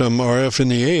RF in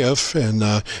the AF,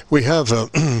 and we have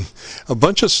a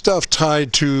bunch of stuff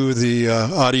tied to the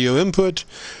audio input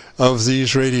of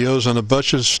these radios, and a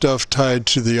bunch of stuff tied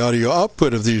to the audio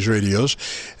output of these radios,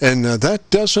 and that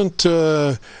doesn't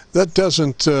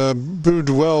bode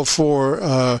well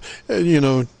for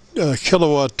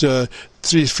kilowatt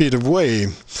 3 feet away.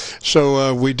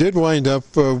 So we did wind up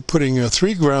putting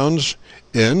 3 grounds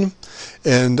in,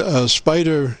 and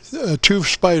two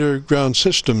spider ground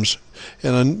systems.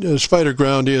 And a spider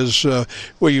ground is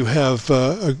where you have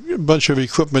a bunch of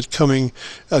equipment coming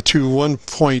to one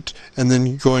point and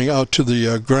then going out to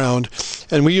the ground.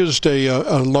 And we used a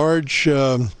large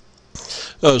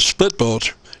split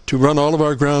bolt to run all of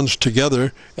our grounds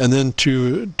together, and then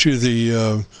to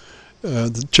the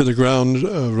ground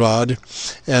rod.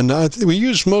 And we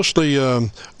use mostly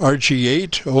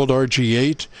RG8, old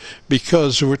RG8,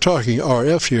 because we're talking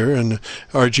RF here, and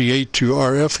RG8 to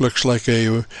RF looks like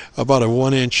about a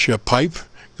 1-inch pipe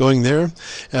going there.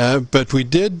 But we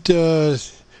did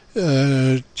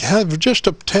have just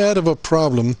a tad of a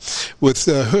problem with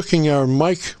hooking our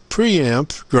mic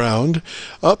preamp ground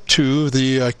up to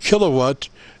the kilowatt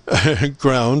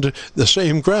ground, the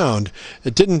same ground.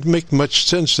 It didn't make much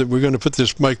sense that we're going to put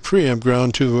this mic preamp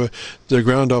ground to the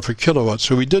ground off a kilowatt.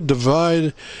 So we did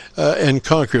divide and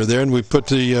conquer there, and we put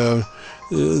the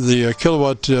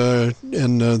kilowatt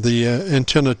and the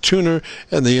antenna tuner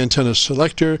and the antenna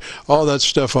selector, all that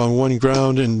stuff on one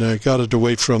ground, and got it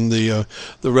away from the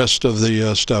rest of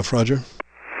the stuff. Roger.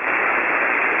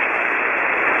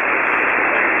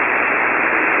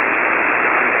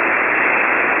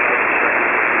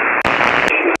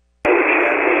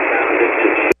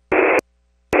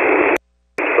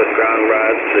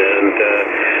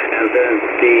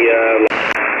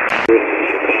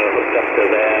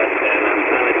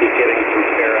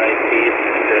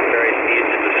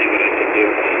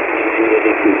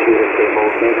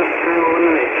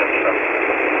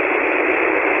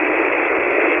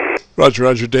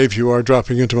 Roger, Dave, you are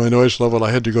dropping into my noise level.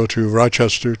 I had to go to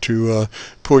Rochester to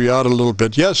pull you out a little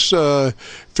bit. Yes,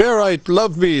 ferrite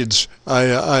love beads.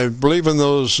 I believe in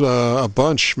those a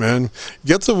bunch, man.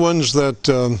 Get the ones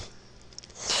that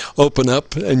open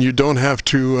up, and you don't have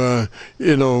to,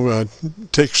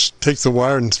 take the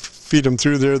wire and feed them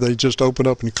through there. They just open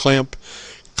up and clamp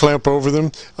over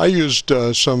them. I used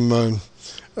some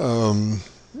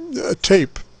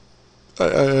tape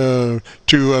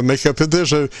to make up. If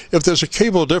there's a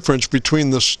cable difference between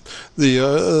the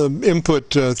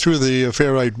input through the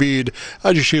ferrite bead,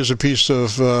 I just use a piece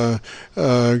of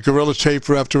Gorilla Tape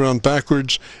wrapped around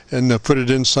backwards and put it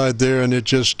inside there, and it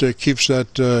just keeps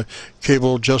that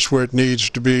cable just where it needs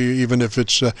to be, even if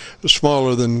it's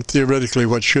smaller than theoretically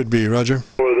what should be. Roger.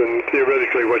 More than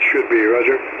theoretically what should be.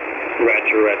 Roger.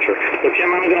 Roger. Well,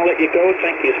 Jim, I'm going to let you go.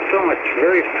 Thank you so much,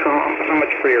 so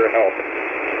much for your help.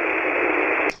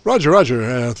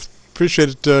 Roger. Appreciate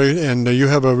it, and you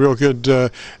have a real good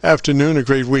afternoon, a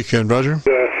great weekend, Roger.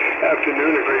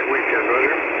 Afternoon, a great weekend,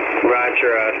 Roger.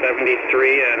 Roger,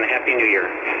 73, and Happy New Year.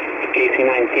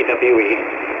 KC9VKV.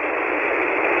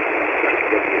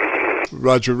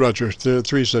 Roger.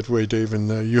 3's that way, Dave, and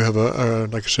you have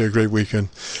like I say, a great weekend.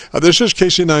 This is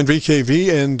KC9VKV,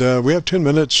 and we have 10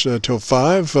 minutes till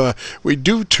 5. We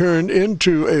do turn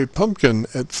into a pumpkin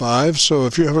at 5, so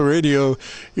if you have a radio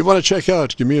you want to check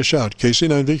out, give me a shout.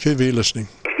 KC9VKV listening.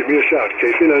 Give me a shout.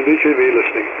 KC9VKV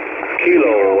listening.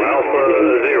 Kilo Alpha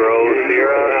 0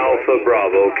 Sierra Alpha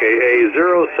Bravo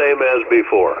KA0, same as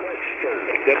before.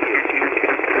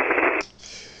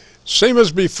 Same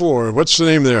as before. What's the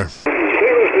name there?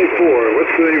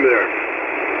 What's the name there?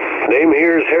 Name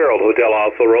here is Harold, Hotel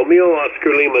Alpha Romeo,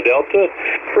 Oscar Lima Delta,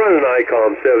 running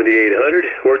ICOM 7800.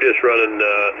 We're just running,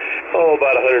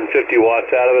 about 150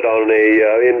 watts out of it on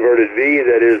a inverted V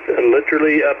that is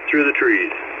literally up through the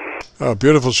trees.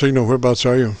 Beautiful signal. Whereabouts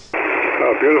are you?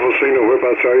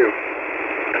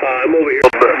 I'm over here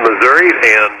in Missouri,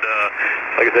 and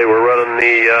like I say, we're running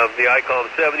the ICOM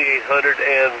 7800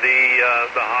 and the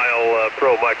Heil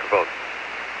Pro microphone.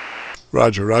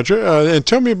 Roger. And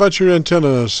tell me about your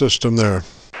antenna system there.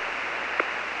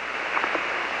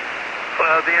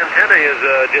 Well, the antenna is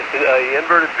just an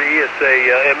inverted V. It's a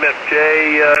MFJ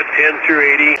 10 through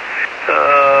 80.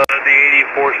 The 80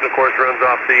 portion, of course, runs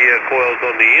off the coils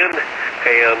on the end,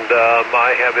 and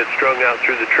I have it strung out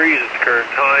through the trees at the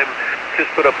current time. Just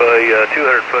put up a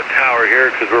 200-foot tower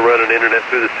here because we're running internet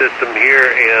through the system here,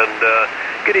 and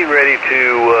getting ready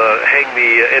to hang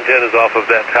the antennas off of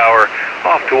that tower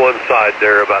off to one side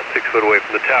there, about 6 foot away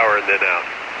from the tower, and then out.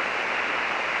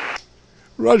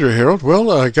 Roger, Harold.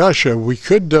 Well, gosh, we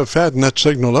could fatten that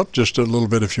signal up just a little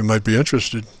bit if you might be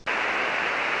interested.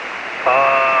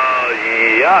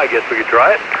 Yeah, I guess we could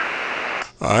try it.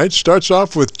 All right, starts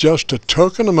off with just a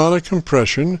token amount of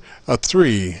compression, a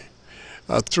 3.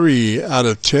 A 3 out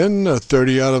of 10, a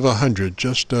 30 out of 100.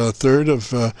 Just a third of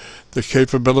the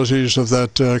capabilities of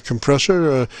that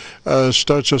compressor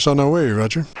starts us on our way,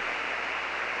 Roger.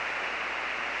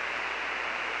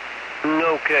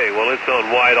 Okay, well, it's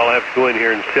on wide. I'll have to go in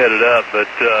here and set it up, but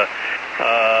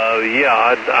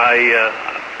yeah,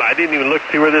 I didn't even look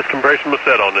to see where this compression was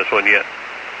set on this one yet.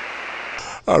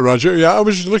 Roger, yeah, I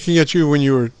was looking at you when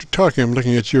you were talking. I'm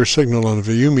looking at your signal on a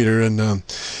VU meter, and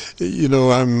you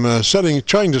know, I'm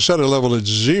trying to set a level at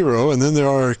 0, and then there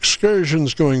are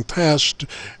excursions going past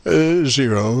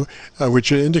 0,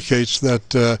 which indicates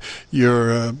that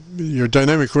your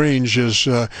dynamic range is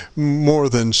more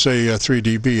than, say, 3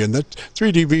 dB, and that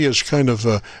 3 dB is kind of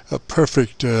a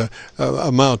perfect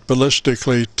amount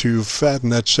ballistically to fatten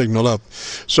that signal up.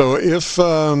 So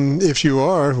if you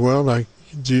are, well,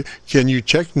 can you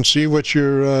check and see what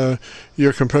your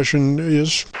compression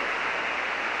is?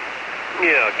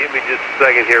 Yeah, give me just a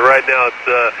second here. Right now it's,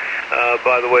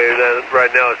 by the way,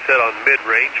 right now it's set on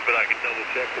mid-range, but I can double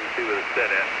check and see what it's set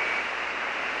at.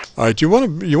 All right, you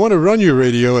want to run your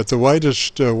radio at the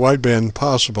widest wideband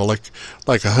possible, like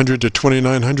 100 to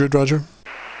 2900, Roger?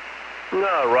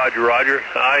 No, Roger.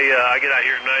 I get out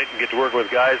here at night and get to work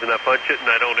with guys, and I punch it, and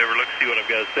I don't ever look to see what I've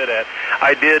got it set at.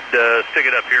 I did stick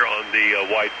it up here on the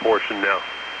white portion now.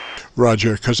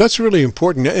 Roger, because that's really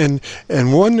important. And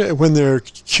when they're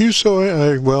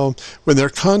QSO, when they're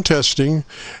contesting,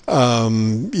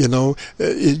 you know,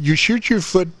 you shoot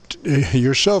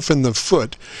yourself in the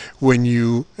foot when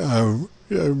you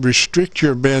restrict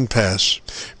your bandpass,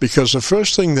 because the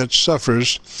first thing that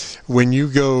suffers when you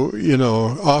go, you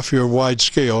know, off your wide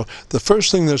scale, the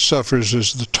first thing that suffers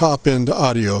is the top end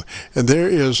audio, and there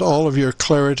is all of your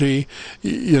clarity,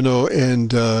 you know,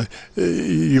 and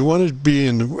you want to be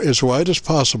in as wide as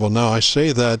possible. Now I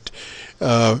say that,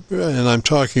 and I'm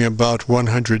talking about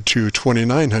 100 to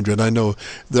 2900. I know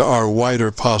there are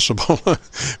wider possible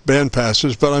band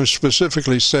passes, but I'm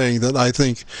specifically saying that I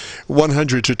think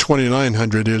 100 to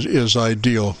 2900 is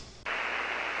ideal.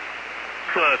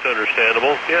 Well, that's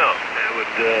understandable. Yeah, that would.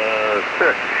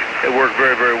 it worked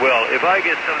very, very well. If I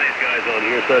get some of these guys on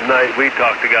here, so at night we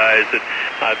talk to guys that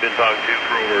I've been talking to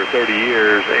for over 30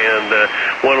 years, and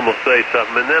one of them will say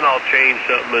something, and then I'll change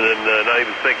something and then not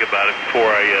even think about it before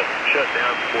I shut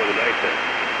down before the night then.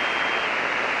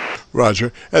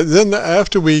 Roger. And then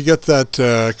after we get that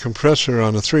compressor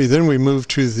on a 3, then we move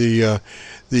to the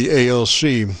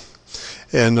ALC.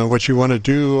 And what you want to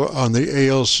do on the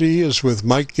ALC is, with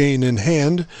mic gain in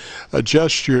hand,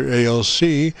 adjust your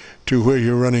ALC to where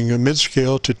you're running a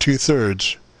mid-scale to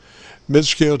 2/3.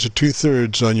 Mid-scale to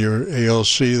 2/3 on your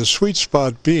ALC, the sweet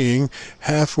spot being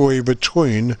halfway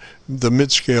between the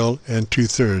mid-scale and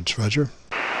 2/3. Roger?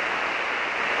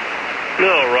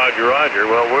 No, Roger.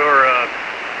 Well, we're,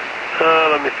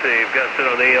 let me see, we've got it set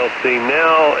on ALC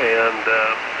now, and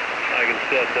I can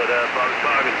set that up. I was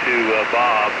talking to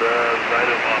Bob. I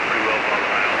know Bob pretty well, Bob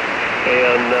House.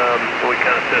 And we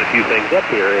kind of set a few things up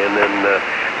here, and then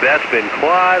that's been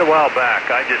quite a while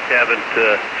back. I just haven't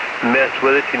messed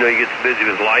with it. You know, you get so busy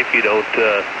with life, you don't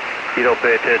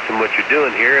pay attention to what you're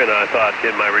doing here. And I thought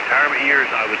in my retirement years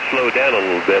I would slow down a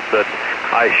little bit, but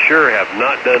I sure have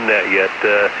not done that yet.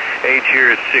 Age here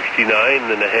is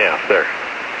 69 and a half there.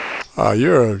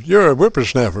 You're a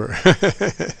whippersnapper.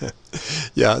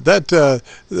 Yeah, that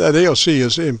ALC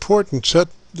is important set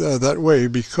that way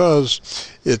because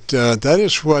that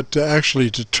is what actually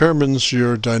determines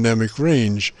your dynamic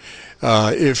range.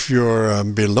 If you're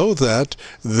below that,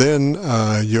 then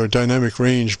your dynamic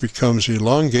range becomes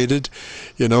elongated.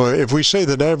 You know, if we say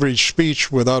that average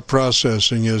speech without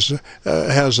processing has a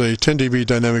 10 dB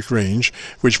dynamic range,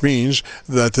 which means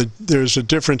that there's a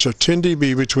difference of 10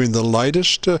 dB between the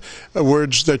lightest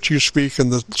words that you speak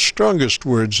and the strongest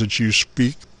words that you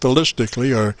speak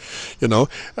ballistically, or, you know.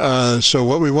 So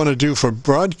what we want to do for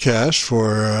broadcast,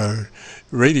 for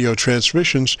radio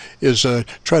transmissions, is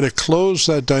try to close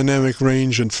that dynamic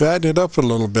range and fatten it up a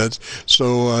little bit,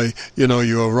 so you know,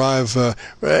 you arrive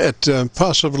at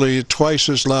possibly twice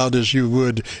as loud as you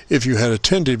would if you had a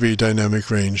 10 dB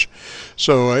dynamic range.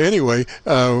 So anyway,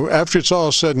 after it's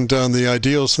all said and done, the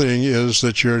ideal thing is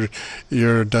that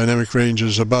your dynamic range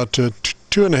is about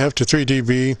 2.5 to 3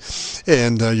 dB,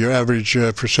 and your average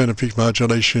percent of peak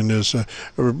modulation is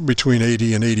between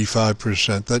 80 and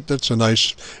 85%. That's a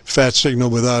nice fat signal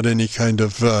without any kind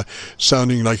of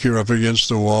sounding like you're up against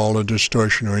the wall or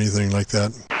distortion or anything like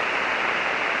that.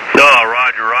 No,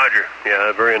 Roger.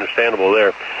 Yeah, very understandable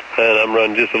there. And I'm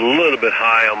running just a little bit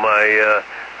high on my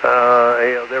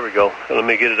there we go. Let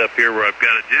me get it up here where I've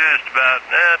got it just about,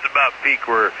 it's about peak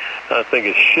where I think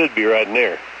it should be right in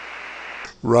there.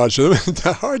 Roger.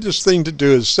 The hardest thing to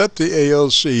do is set the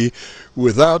ALC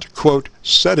without, quote,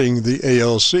 setting the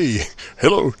ALC.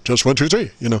 Hello, just 1, 2,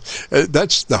 3. You know,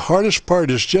 that's the hardest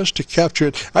part, is just to capture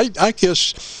it. I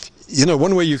guess, you know,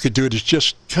 one way you could do it is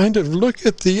just kind of look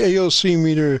at the ALC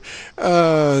meter,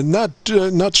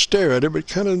 not stare at it, but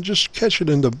kind of just catch it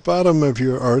in the bottom of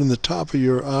your, or in the top of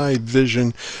your eye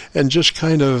vision, and just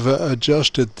kind of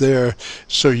adjust it there,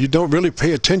 so you don't really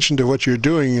pay attention to what you're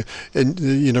doing. And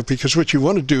you know, because what you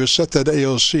want to do is set that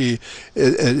ALC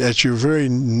at your very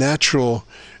natural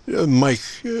mic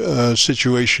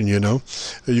situation, you know,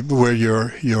 where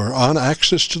you're on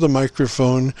axis to the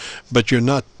microphone, but you're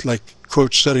not, like,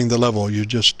 quote, setting the level. You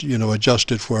just, you know,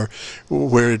 adjust it for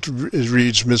where it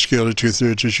reads mid-scale to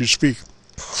 2/3 as you speak.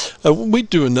 We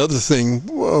do another thing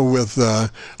with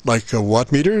like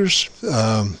watt meters.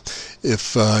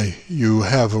 If you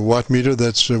have a watt meter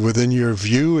that's within your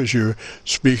view as you're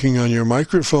speaking on your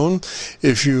microphone,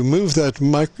 if you move that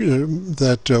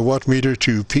watt meter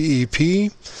to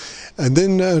PEP, and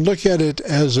then look at it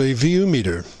as a VU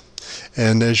meter,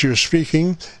 and as you're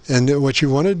speaking, and what you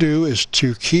want to do is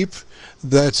to keep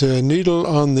that needle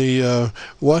on the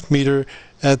watt meter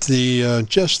at the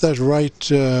just that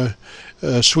right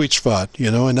sweet spot,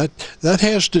 you know, and that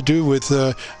has to do with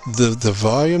the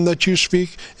volume that you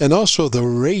speak, and also the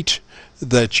rate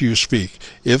that you speak.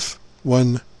 If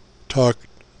one talked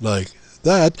like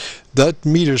that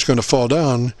meter is going to fall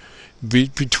down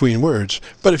between words.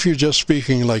 But if you're just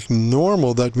speaking like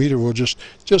normal, that meter will just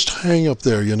hang up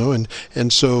there, you know.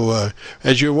 And so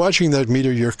as you're watching that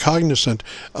meter, you're cognizant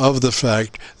of the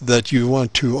fact that you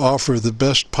want to offer the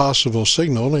best possible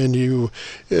signal, and you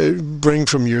bring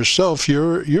from yourself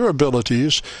your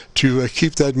abilities to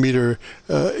keep that meter,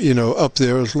 you know, up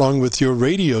there, along with your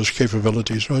radio's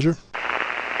capabilities. Roger?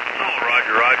 Oh,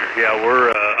 Roger. Yeah,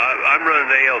 I'm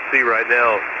running ALC right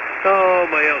now. Oh,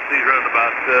 my LC's running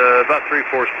about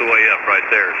 3/4 the way up right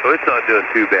there, so it's not doing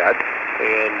too bad.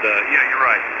 And yeah, you're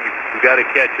right. You've got to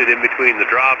catch it in between the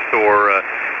drops, or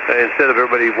instead of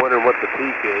everybody wondering what the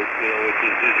peak is, which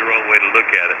is the wrong way to look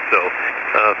at it. So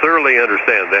thoroughly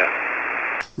understand that.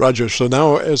 Roger. So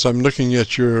now, as I'm looking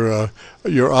at your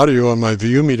audio on my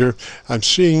VU meter, I'm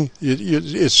seeing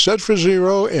it's set for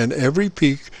 0, and every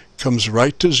peak comes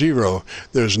right to 0.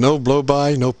 There's no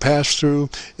blow-by, no pass-through.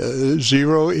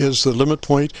 0 is the limit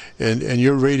point, and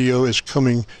your radio is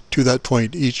coming to that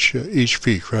point each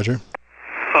peak. Roger.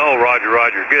 Oh, Roger.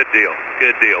 Good deal.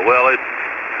 Well, it's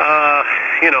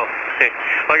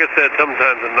like I said,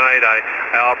 sometimes at night I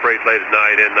operate late at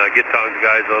night, and I get talking to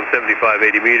guys on 75,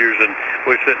 80 meters, and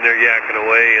we're sitting there yakking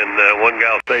away, and one guy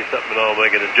will say something, and I'll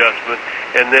make an adjustment,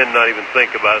 and then not even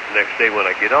think about it the next day when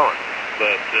I get on.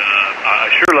 But I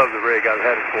sure love the rig. I've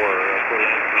had it for a long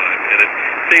time, and it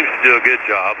seems to do a good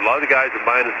job. A lot of the guys are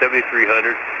buying the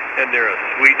 7300, and they're a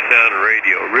sweet sounding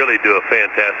radio. Really do a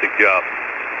fantastic job.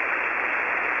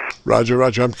 Roger.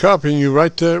 I'm copying you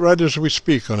right as we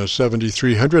speak on a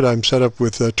 7300. I'm set up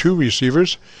with 2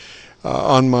 receivers.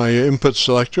 On my input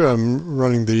selector, I'm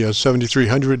running the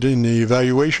 7300 in the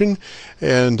evaluation,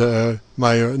 and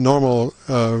my normal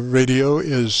radio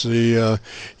is the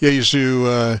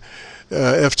I.S.I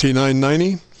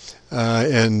FT990,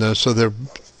 and so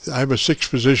I have a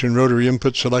 6-position rotary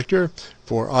input selector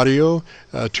for audio,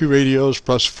 2 radios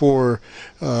plus 4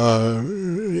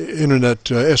 internet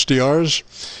SDRs.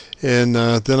 And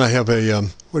then I have a,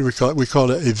 what do we call it? We call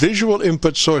it a visual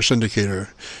input source indicator,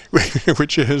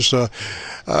 which is 6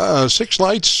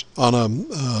 lights on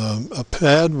a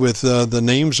pad with the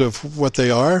names of what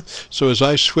they are. So as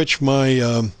I switch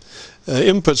my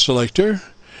input selector,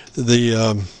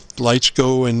 the lights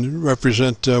go and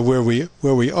represent where we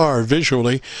are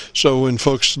visually. So when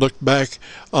folks look back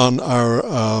on our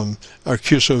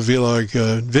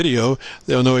QSO-VLOG video,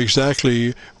 they'll know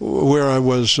exactly where I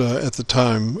was at the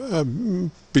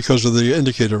time because of the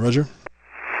indicator. Roger.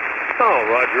 Oh,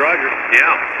 Roger.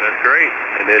 Yeah, that's great.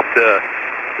 And it's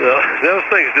those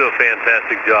things do a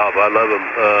fantastic job. I love them.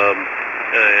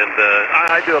 And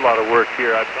I do a lot of work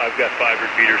here. I've got 5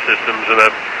 repeater systems, and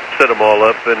I've set them all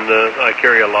up, and I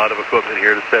carry a lot of equipment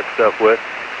here to set stuff with.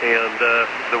 And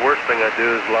the worst thing I do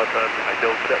is a lot of times I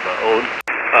don't set my own.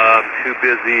 I'm too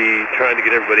busy trying to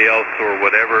get everybody else or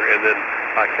whatever, and then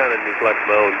I kind of neglect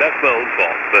my own. That's my own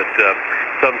fault, but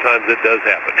sometimes it does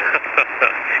happen.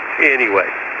 Anyway,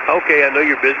 okay, I know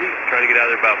you're busy, trying to get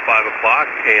out there about 5 o'clock,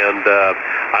 and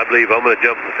I believe I'm going to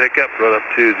jump in the pickup, run up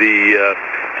to the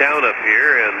town up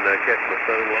here, and catch my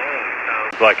son-in-law.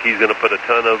 Sounds like he's going to put a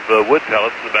ton of wood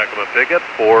pellets in the back of my pickup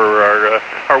for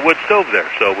our wood stove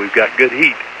there, so we've got good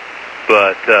heat.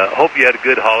 But hope you had a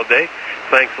good holiday.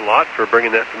 Thanks a lot for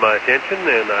bringing that to my attention,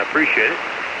 and I appreciate it.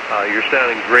 You're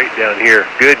sounding great down here.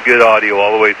 Good audio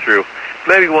all the way through.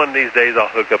 Maybe one of these days I'll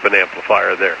hook up an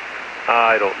amplifier there.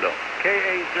 I don't know.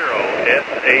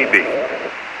 KA0SAB.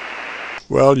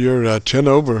 Well, you're 10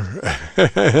 over.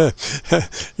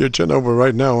 You're 10 over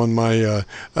right now on my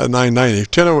 990.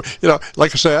 10 over.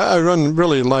 Like I say, I run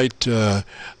really light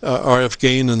RF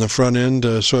gain in the front end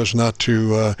so as not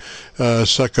to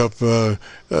suck up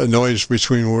noise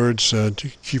between words to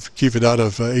keep it out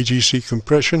of AGC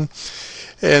compression.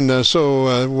 And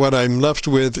so what I'm left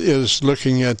with is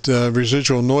looking at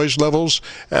residual noise levels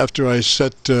after I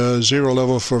set 0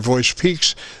 level for voice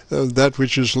peaks. That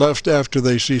which is left after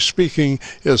they cease speaking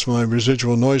is my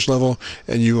residual noise level,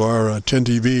 and you are 10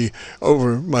 dB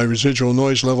over my residual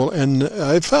noise level. And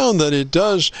I found that it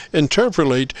does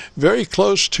interpolate very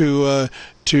close to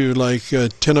like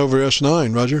 10 over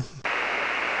S9. Roger?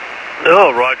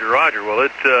 Oh, Roger. Well,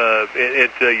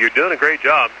 you're doing a great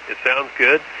job. It sounds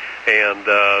good. And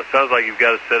sounds like you've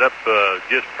got it set up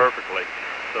just perfectly.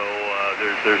 So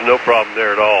there's no problem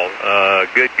there at all.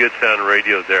 Good sounding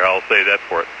radios there. I'll say that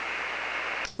for it.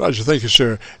 Roger, thank you,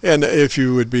 sir. And if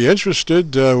you would be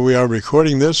interested, we are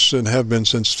recording this and have been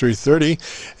since 3:30.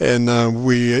 And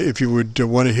if you would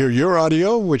want to hear your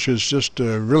audio, which is just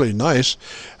really nice,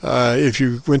 if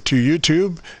you went to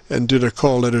YouTube and did a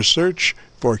call letter search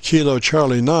for Kilo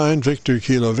Charlie 9, Victor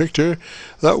Kilo Victor,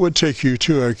 that would take you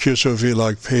to our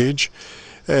QSO-VLOG page.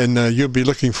 And you'll be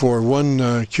looking for one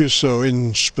QSO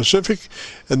in specific,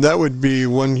 and that would be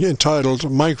one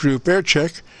entitled My Group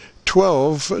Aircheck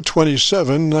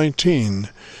 122719.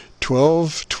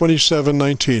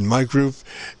 122719, My Group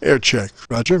Aircheck.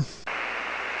 Roger?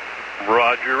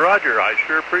 Roger. I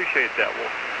sure appreciate that.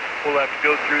 We'll have to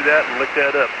go through that and look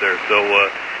that up there, so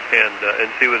and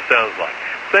see what it sounds like.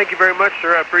 Thank you very much,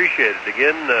 sir. I appreciate it.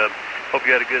 Again, hope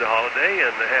you had a good holiday,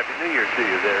 and Happy New Year to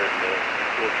you there. And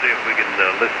we'll see if we can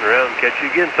listen around and catch you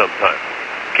again sometime.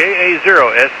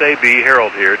 KA0SAB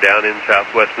Harold here down in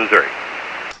southwest Missouri.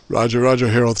 Roger, Roger,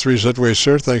 Harold 3's that way,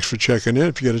 sir. Thanks for checking in.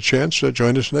 If you get a chance,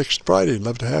 join us next Friday.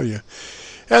 Love to have you.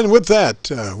 And with that,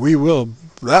 we will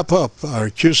wrap up our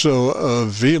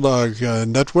QSO-VLOG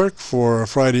network for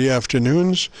Friday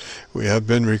afternoons. We have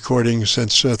been recording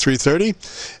since 3:30,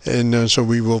 and so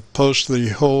we will post the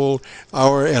whole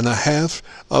hour and a half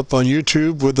up on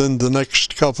YouTube within the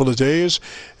next couple of days.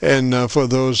 And for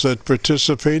those that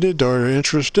participated or are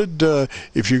interested,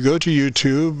 if you go to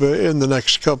YouTube in the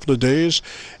next couple of days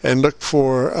and look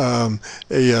for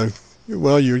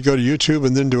well, you would go to YouTube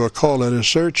and then do a call letter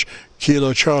search,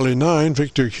 Kilo Charlie 9,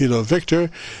 Victor Kilo Victor,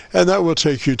 and that will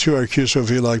take you to our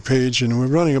QSO-VLOG page, and we're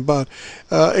running about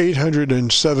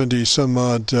 870 some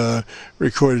odd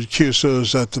recorded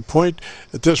QSOs at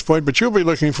this point, but you'll be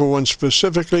looking for one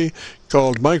specifically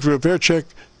called My Group Aircheck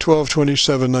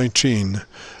 122719.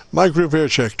 My Group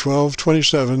Aircheck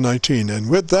 122719. And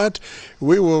with that,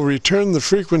 we will return the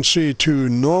frequency to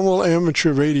normal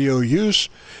amateur radio use,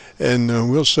 and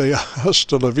we'll say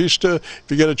hasta la vista. If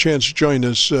you get a chance, join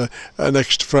us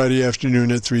next Friday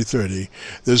afternoon at 3:30.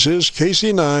 This is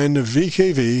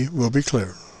KC9VKV. We'll be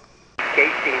clear.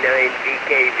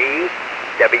 KC9VKV,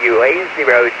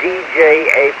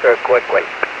 WA0DJA for a quick one.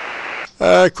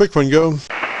 Quick one, go.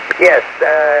 Yes,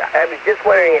 I was just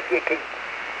wondering if you could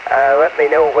let me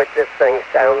know what this thing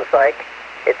sounds like.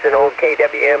 It's an old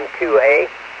KWM-2A,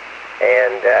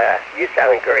 and you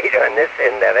sound great on this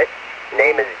end of it.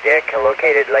 Name is Dick,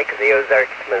 located Lake of the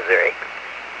Ozarks, Missouri.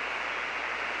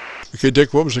 Okay,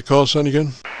 Dick, what was the call sign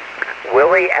again?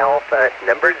 Willie Alpha,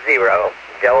 number 0,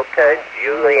 Delta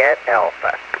Juliet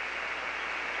Alpha.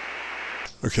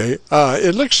 Okay,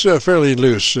 it looks fairly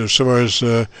loose as far as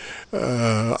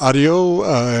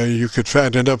audio. You could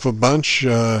fatten it up a bunch.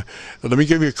 Let me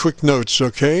give you quick notes,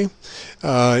 okay?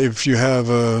 If you have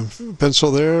a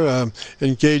pencil there,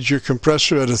 engage your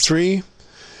compressor at a 3.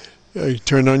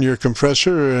 Turn on your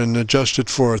compressor and adjust it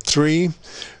for a 3.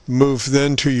 Move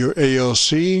then to your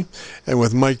ALC, and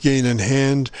with mic gain in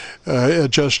hand,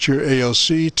 adjust your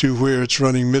ALC to where it's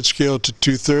running mid-scale to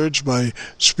 2/3 by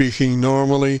speaking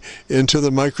normally into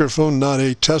the microphone, not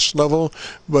a test level,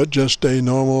 but just a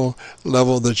normal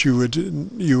level that you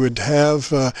would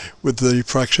have with the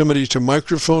proximity to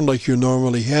microphone like you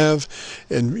normally have,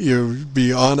 and you'll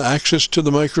be on axis to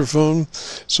the microphone.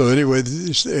 So anyway,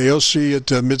 this ALC at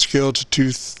mid-scale to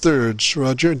 2/3,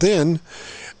 Roger. Then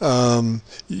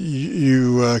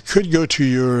you could go to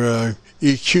your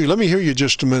EQ. Let me hear you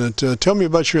just a minute. Tell me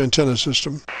about your antenna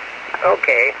system.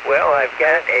 Okay, well, I've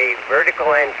got a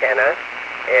vertical antenna.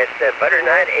 It's a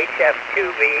Butternut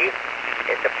HF2B.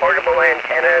 It's a portable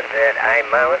antenna that I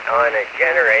mount on a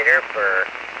generator for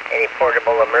any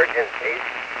portable emergencies,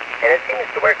 and it seems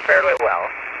to work fairly well.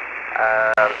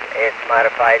 It's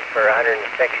modified for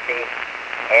 160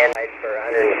 and for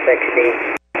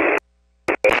 160.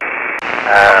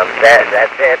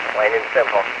 That's it, plain and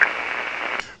simple.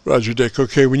 Roger, Dick.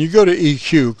 Okay, when you go to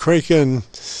EQ, crank in.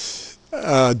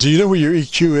 Do you know where your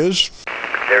EQ is?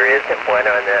 There isn't one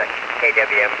on the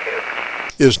KWM2.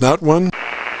 Is not one?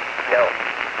 No.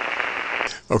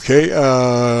 Okay,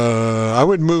 I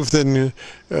would move then,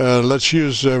 let's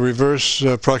use reverse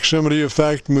proximity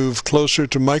effect, move closer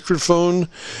to microphone.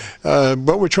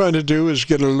 What we're trying to do is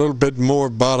get a little bit more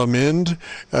bottom end.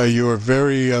 You're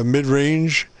very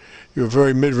mid-range. You're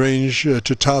very mid-range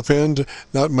to top end,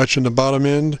 not much in the bottom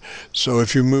end. So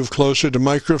if you move closer to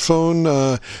microphone,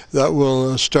 that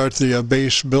will start the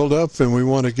bass buildup, and we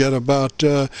want to get about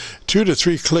 2 to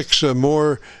 3 clicks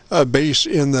more bass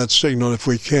in that signal if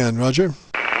we can. Roger?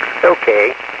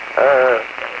 Okay.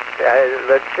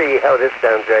 Let's see how this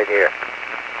sounds right here.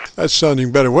 That's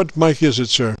sounding better. What mic is it,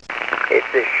 sir?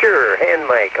 It's a Shure hand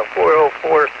mic, a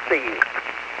 404C.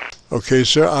 Okay,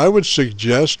 sir, I would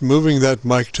suggest moving that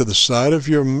mic to the side of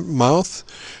your mouth,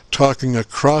 talking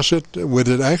across it, with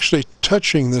it actually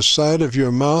touching the side of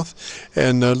your mouth,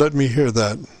 and let me hear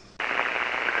that.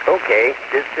 Okay,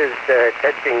 this is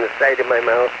touching the side of my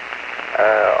mouth,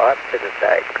 off to the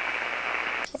side.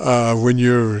 When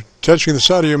you're touching the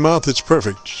side of your mouth, it's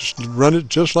perfect. Just run it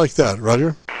just like that.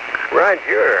 Roger?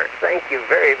 Roger. Thank you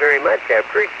very, very much. I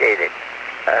appreciate it.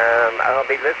 I'll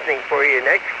be listening for you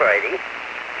next Friday.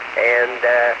 And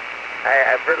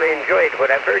I've really enjoyed what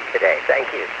I've heard today.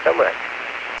 Thank you so much.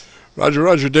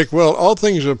 Roger, Dick. Well, all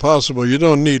things are possible. You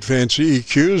don't need fancy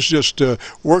EQs. Just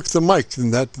work the mic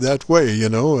in that way. You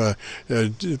know,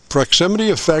 proximity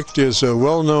effect is a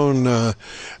well-known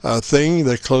thing.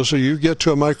 The closer you get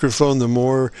to a microphone, the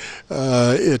more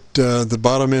the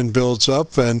bottom end builds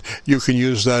up, and you can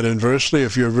use that inversely.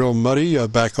 If you're real muddy,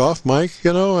 back off mic.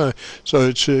 You know, so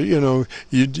it's you know,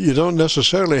 you don't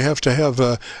necessarily have to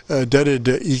have deaded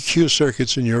EQ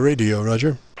circuits in your radio,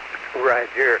 Roger.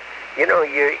 Roger. You know,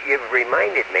 you've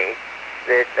reminded me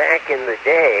that back in the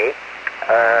day,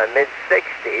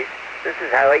 mid-'60s, this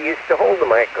is how I used to hold the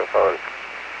microphone.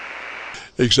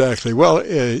 Exactly. Well,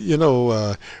 you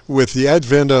know, with the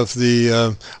advent of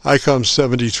the ICOM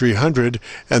 7300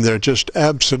 and their just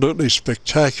absolutely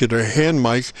spectacular hand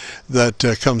mic that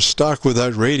comes stock with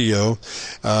that radio,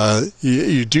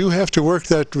 you do have to work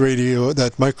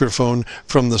that microphone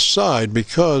from the side,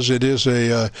 because it is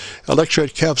a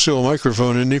electret capsule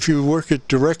microphone, and if you work it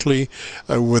directly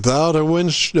without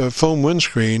a foam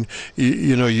windscreen,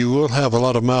 you know, you will have a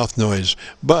lot of mouth noise.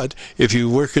 But if you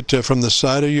work it from the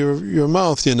side of your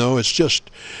mouth, you know, it's just,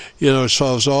 you know, it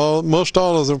solves most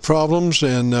all of the problems,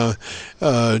 and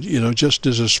you know, just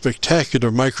is a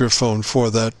spectacular microphone for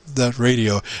that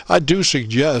radio. I do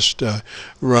suggest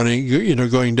running, you know,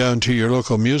 going down to your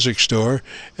local music store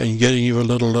and getting you a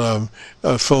little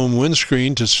foam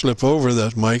windscreen to slip over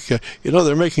that mic. You know,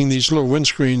 they're making these little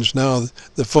windscreens now,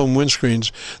 the foam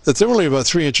windscreens, that they're only about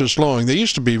 3 inches long. They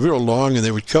used to be real long, and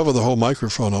they would cover the whole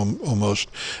microphone almost.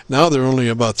 Now they're only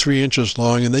about 3 inches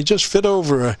long, and they just fit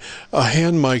over a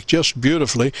hand mic just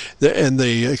beautifully, and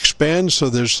they expand, so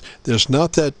there's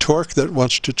not that torque that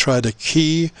wants to try to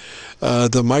key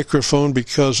the microphone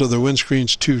because of the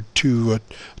windscreen's too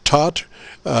taut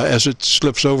as it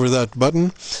slips over that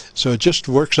button. So it just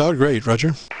works out great,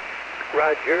 Roger.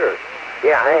 Roger.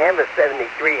 Yeah, I have a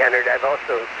 7300. I've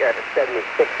also got a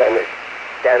 7600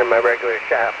 down in my regular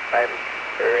shop. Or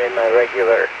in my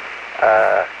regular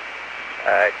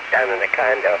down in the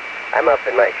condo. I'm up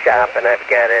in my shop, and I've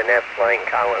got an F-line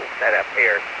column set up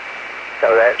here.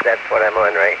 So that's what I'm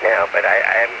on right now. But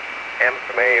I am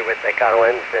familiar with the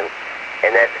Collins and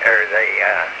that, or the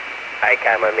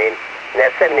ICOM, I mean, and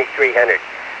that 7300.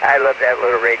 I love that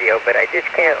little radio, but I just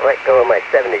can't let go of my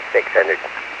 7600.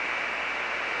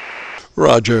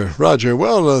 Roger.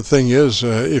 Well, the thing is,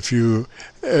 if you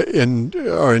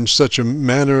are in such a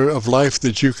manner of life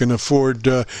that you can afford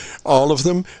all of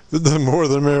them, the more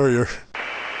the merrier.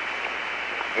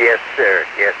 Yes, sir.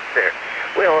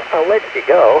 Well, I'll let you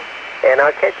go, and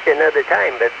I'll catch you another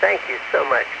time, but thank you so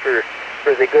much for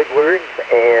the good words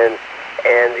and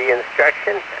the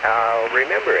instruction. I'll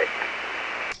remember it.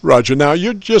 Roger. Now,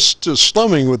 you're just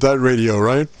slumming with that radio,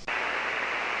 right?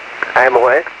 I'm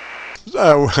what?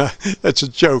 Oh, that's a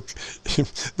joke.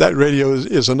 That radio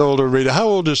is an older radio. How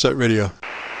old is that radio?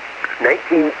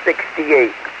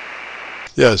 1968.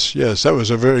 Yes, that was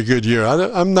a very good year.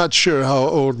 I'm not sure how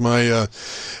old my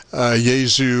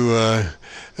Yaesu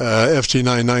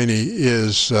FT990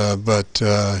 is, but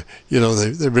you know,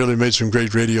 they really made some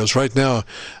great radios. Right now,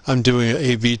 I'm doing an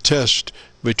A/B test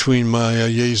between my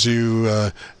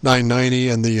Yaesu 990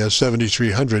 and the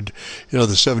 7300. You know,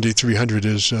 the 7300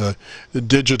 is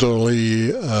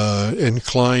digitally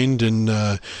inclined,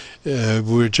 and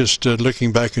we're just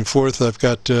looking back and forth. I've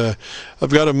got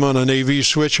them on an AV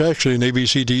switch, actually an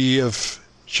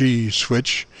ABCDEFG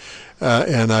switch,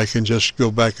 and I can just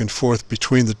go back and forth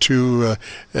between the two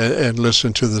and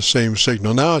listen to the same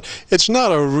signal. Now, it's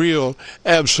not a real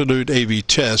absolute A/B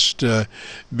test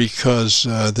because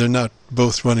they're not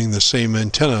both running the same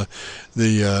antenna.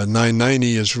 The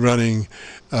 990 is running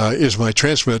is my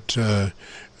transmit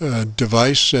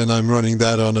device, and I'm running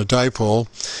that on a dipole,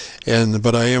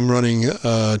 but I am running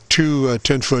two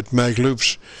 10-foot mag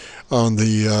loops on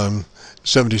the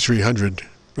 7300.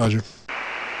 Roger.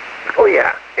 Oh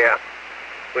yeah.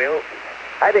 Well,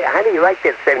 how do you like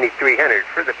that 7300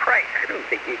 for the price? I don't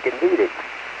think you can beat it.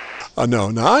 No.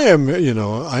 Now I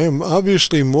am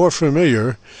obviously more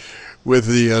familiar with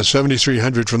the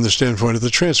 7300 from the standpoint of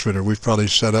the transmitter. We've probably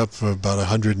set up about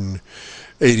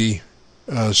 180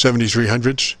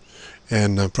 7300s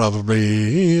and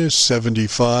probably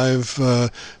 75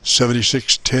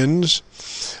 7610s.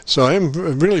 So I am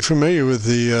really familiar with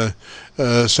the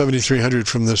 7300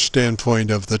 from the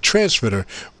standpoint of the transmitter,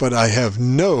 but I have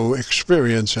no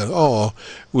experience at all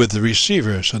with the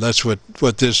receiver. So that's what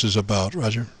this is about,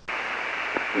 Roger.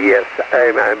 Yes,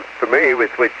 I'm familiar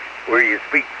with where you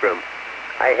speak from.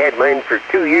 I had mine for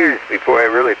 2 years before I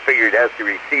really figured out the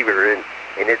receiver, and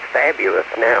it's fabulous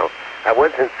now. I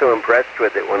wasn't so impressed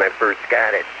with it when I first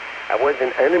got it. I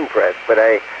wasn't unimpressed, but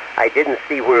I didn't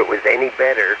see where it was any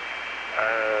better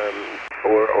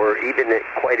or even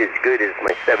quite as good as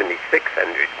my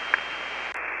 7600.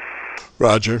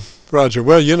 Roger. Roger.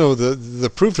 Well, you know, the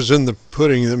proof is in the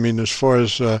pudding. I mean, as far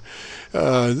as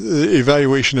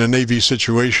evaluation of Navy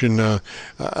situation,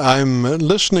 I'm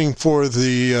listening for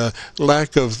the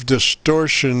lack of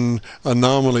distortion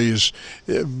anomalies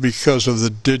because of the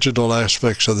digital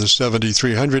aspects of the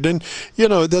 7300. And, you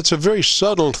know, that's a very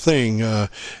subtle thing.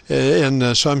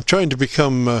 So I'm trying to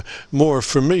become more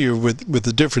familiar with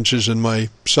the differences in my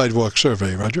sidewalk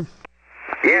survey. Roger?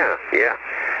 Yeah, yeah.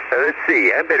 Let's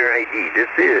see, I better ID. This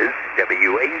is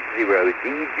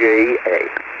WA0DJA.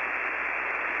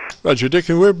 Roger, Dick,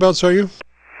 and whereabouts are you?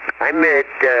 I'm at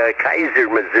Kaiser,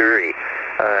 Missouri,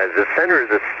 the center of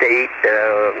the state,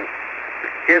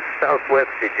 just southwest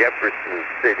of Jefferson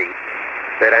City,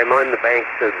 but I'm on the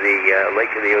banks of the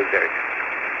Lake of the Ozarks.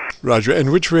 Roger,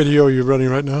 and which radio are you running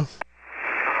right now?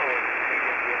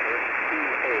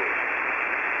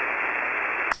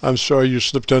 I'm sorry, you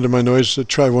slipped under my noise.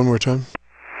 Try one more time.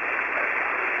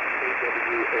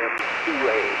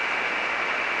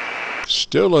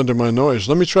 Still under my noise.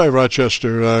 Let me try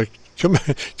Rochester. Come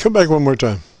back one more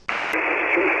time. Okay,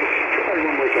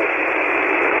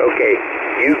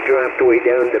 you dropped way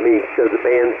down to me, so the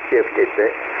band shifted.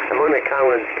 I'm on a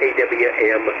Collins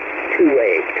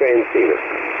KWM-2A transceiver.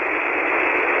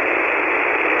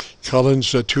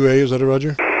 Collins 2A, is that a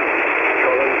Roger?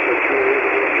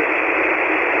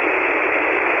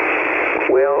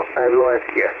 Well, I've lost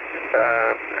you.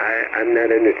 I'm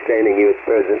not understanding you at the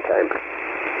present time.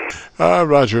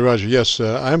 Roger, yes.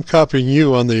 I'm copying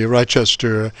you on the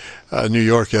Rochester, New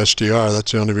York SDR.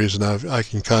 That's the only reason I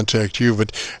can contact you.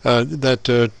 But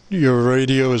your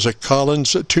radio is a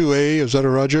Collins 2A. Is that a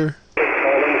Roger?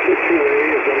 Collins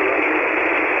 2A, is that a Roger?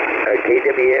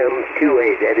 KWM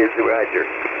 2A, that is the Roger.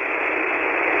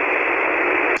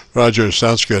 Roger,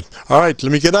 sounds good. All right,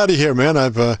 let me get out of here, man.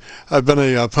 I've been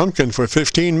a pumpkin for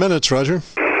 15 minutes, Roger.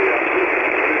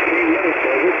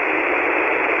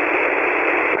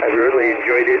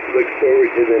 Enjoyed it. Look forward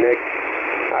to the next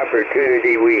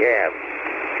opportunity we have.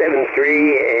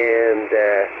 7-3 and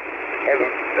have a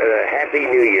Happy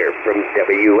New Year from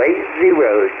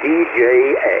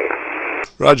WA0DJA.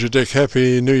 Roger, Dick.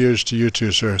 Happy New Year's to you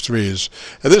too, sir. Threes.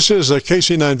 This is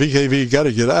KC9VKV. Got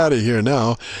to get out of here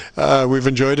now. We've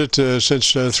enjoyed it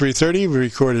since 3:30. We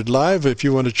recorded live. If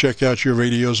you want to check out your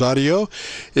radio's audio,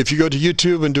 if you go to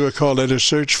YouTube and do a call letter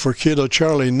search for Kilo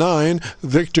Charlie 9,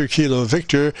 Victor Kilo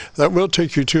Victor, that will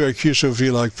take you to our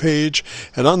QSO-VLOG page.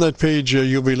 And on that page,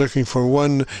 you'll be looking for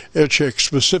one Aircheck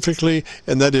specifically,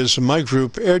 and that is my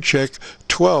group Aircheck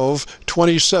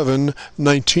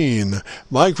 122719.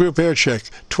 My group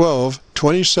Aircheck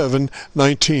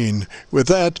 122719. With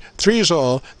that, 3 is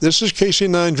all. This is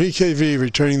KC9VKV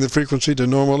returning the frequency to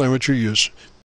normal amateur use.